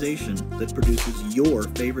organization that produces your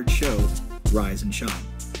favorite show, Rise and Shine.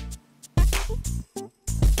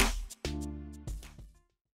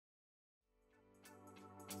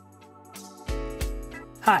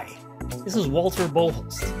 Hi, this is Walter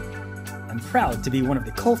Bolholst. I'm proud to be one of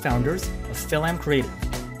the co-founders of FilAm Creative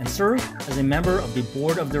and serve as a member of the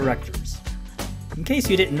board of directors. In case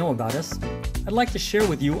you didn't know about us, I'd like to share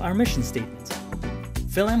with you our mission statement.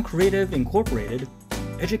 FilAm Creative Incorporated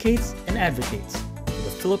educates and advocates for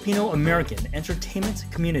the Filipino-American entertainment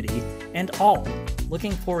community and all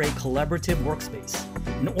looking for a collaborative workspace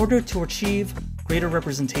in order to achieve greater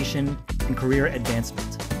representation and career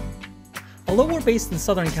advancement. Although we're based in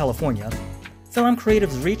Southern California, FilAm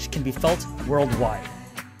Creative's reach can be felt worldwide.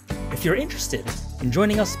 If you're interested in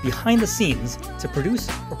joining us behind the scenes to produce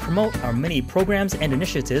or promote our many programs and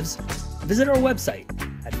initiatives, visit our website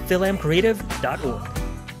at filamcreative.org.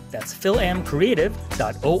 That's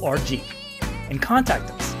filamcreative.org. And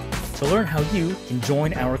contact us to learn how you can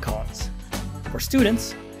join our cause. For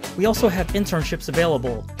students, we also have internships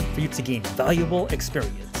available for you to gain valuable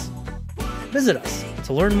experience. Visit us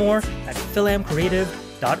to learn more at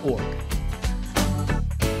filamcreative.org.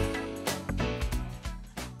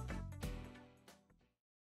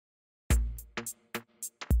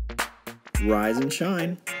 Rise and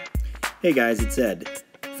shine. Hey guys, it's Ed.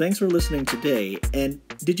 Thanks for listening today. And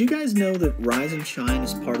did you guys know that Rise and Shine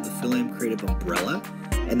is part of the FilAm Creative umbrella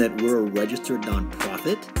and that we're a registered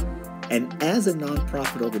nonprofit? And as a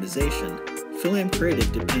nonprofit organization, FilAm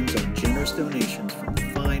Creative depends on generous donations from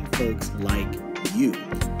fine folks like you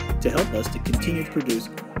to help us to continue to produce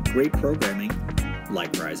great programming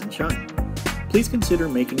like Rise and Shine. Please consider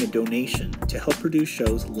making a donation to help produce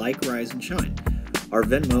shows like Rise and Shine. Our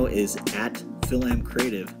Venmo is at FilAm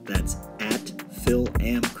Creative. That's at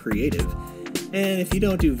FilAm Creative. And if you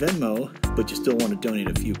don't do Venmo, but you still want to donate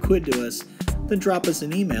a few quid to us, then drop us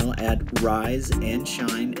an email at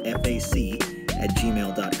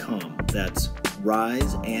RiseAndShineFAC@gmail.com. That's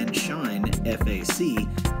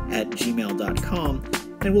RiseAndShineFAC@gmail.com,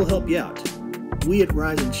 and we'll help you out. We at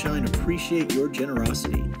Rise and Shine appreciate your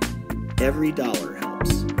generosity. Every dollar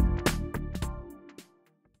helps.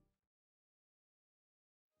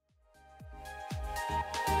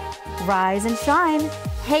 Rise and shine!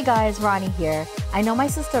 Hey guys, Ronnie here. I know my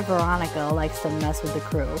sister Veronica likes to mess with the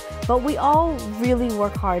crew, but we all really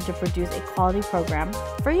work hard to produce a quality program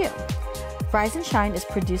for you. Rise and Shine is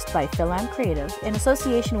produced by FilAm Creative in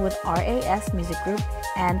association with RAS Music Group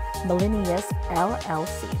and Millennius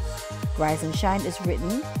LLC. Rise and Shine is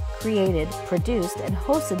written, created, produced, and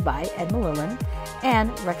hosted by Ed Malillan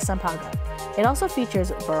and Rex Sampaga. It also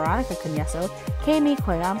features Veronica Canyeso, Kami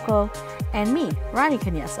Koyamko, and me, Ronnie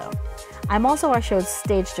Canyeso. I'm also our show's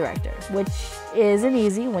stage director, which isn't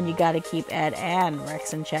easy when you gotta keep Ed and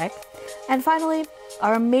Rex in check. And finally,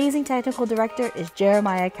 our amazing technical director is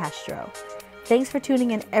Jeremiah Castro. Thanks for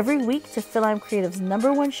tuning in every week to FilAm Creative's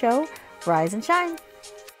 #1 show, Rise and Shine.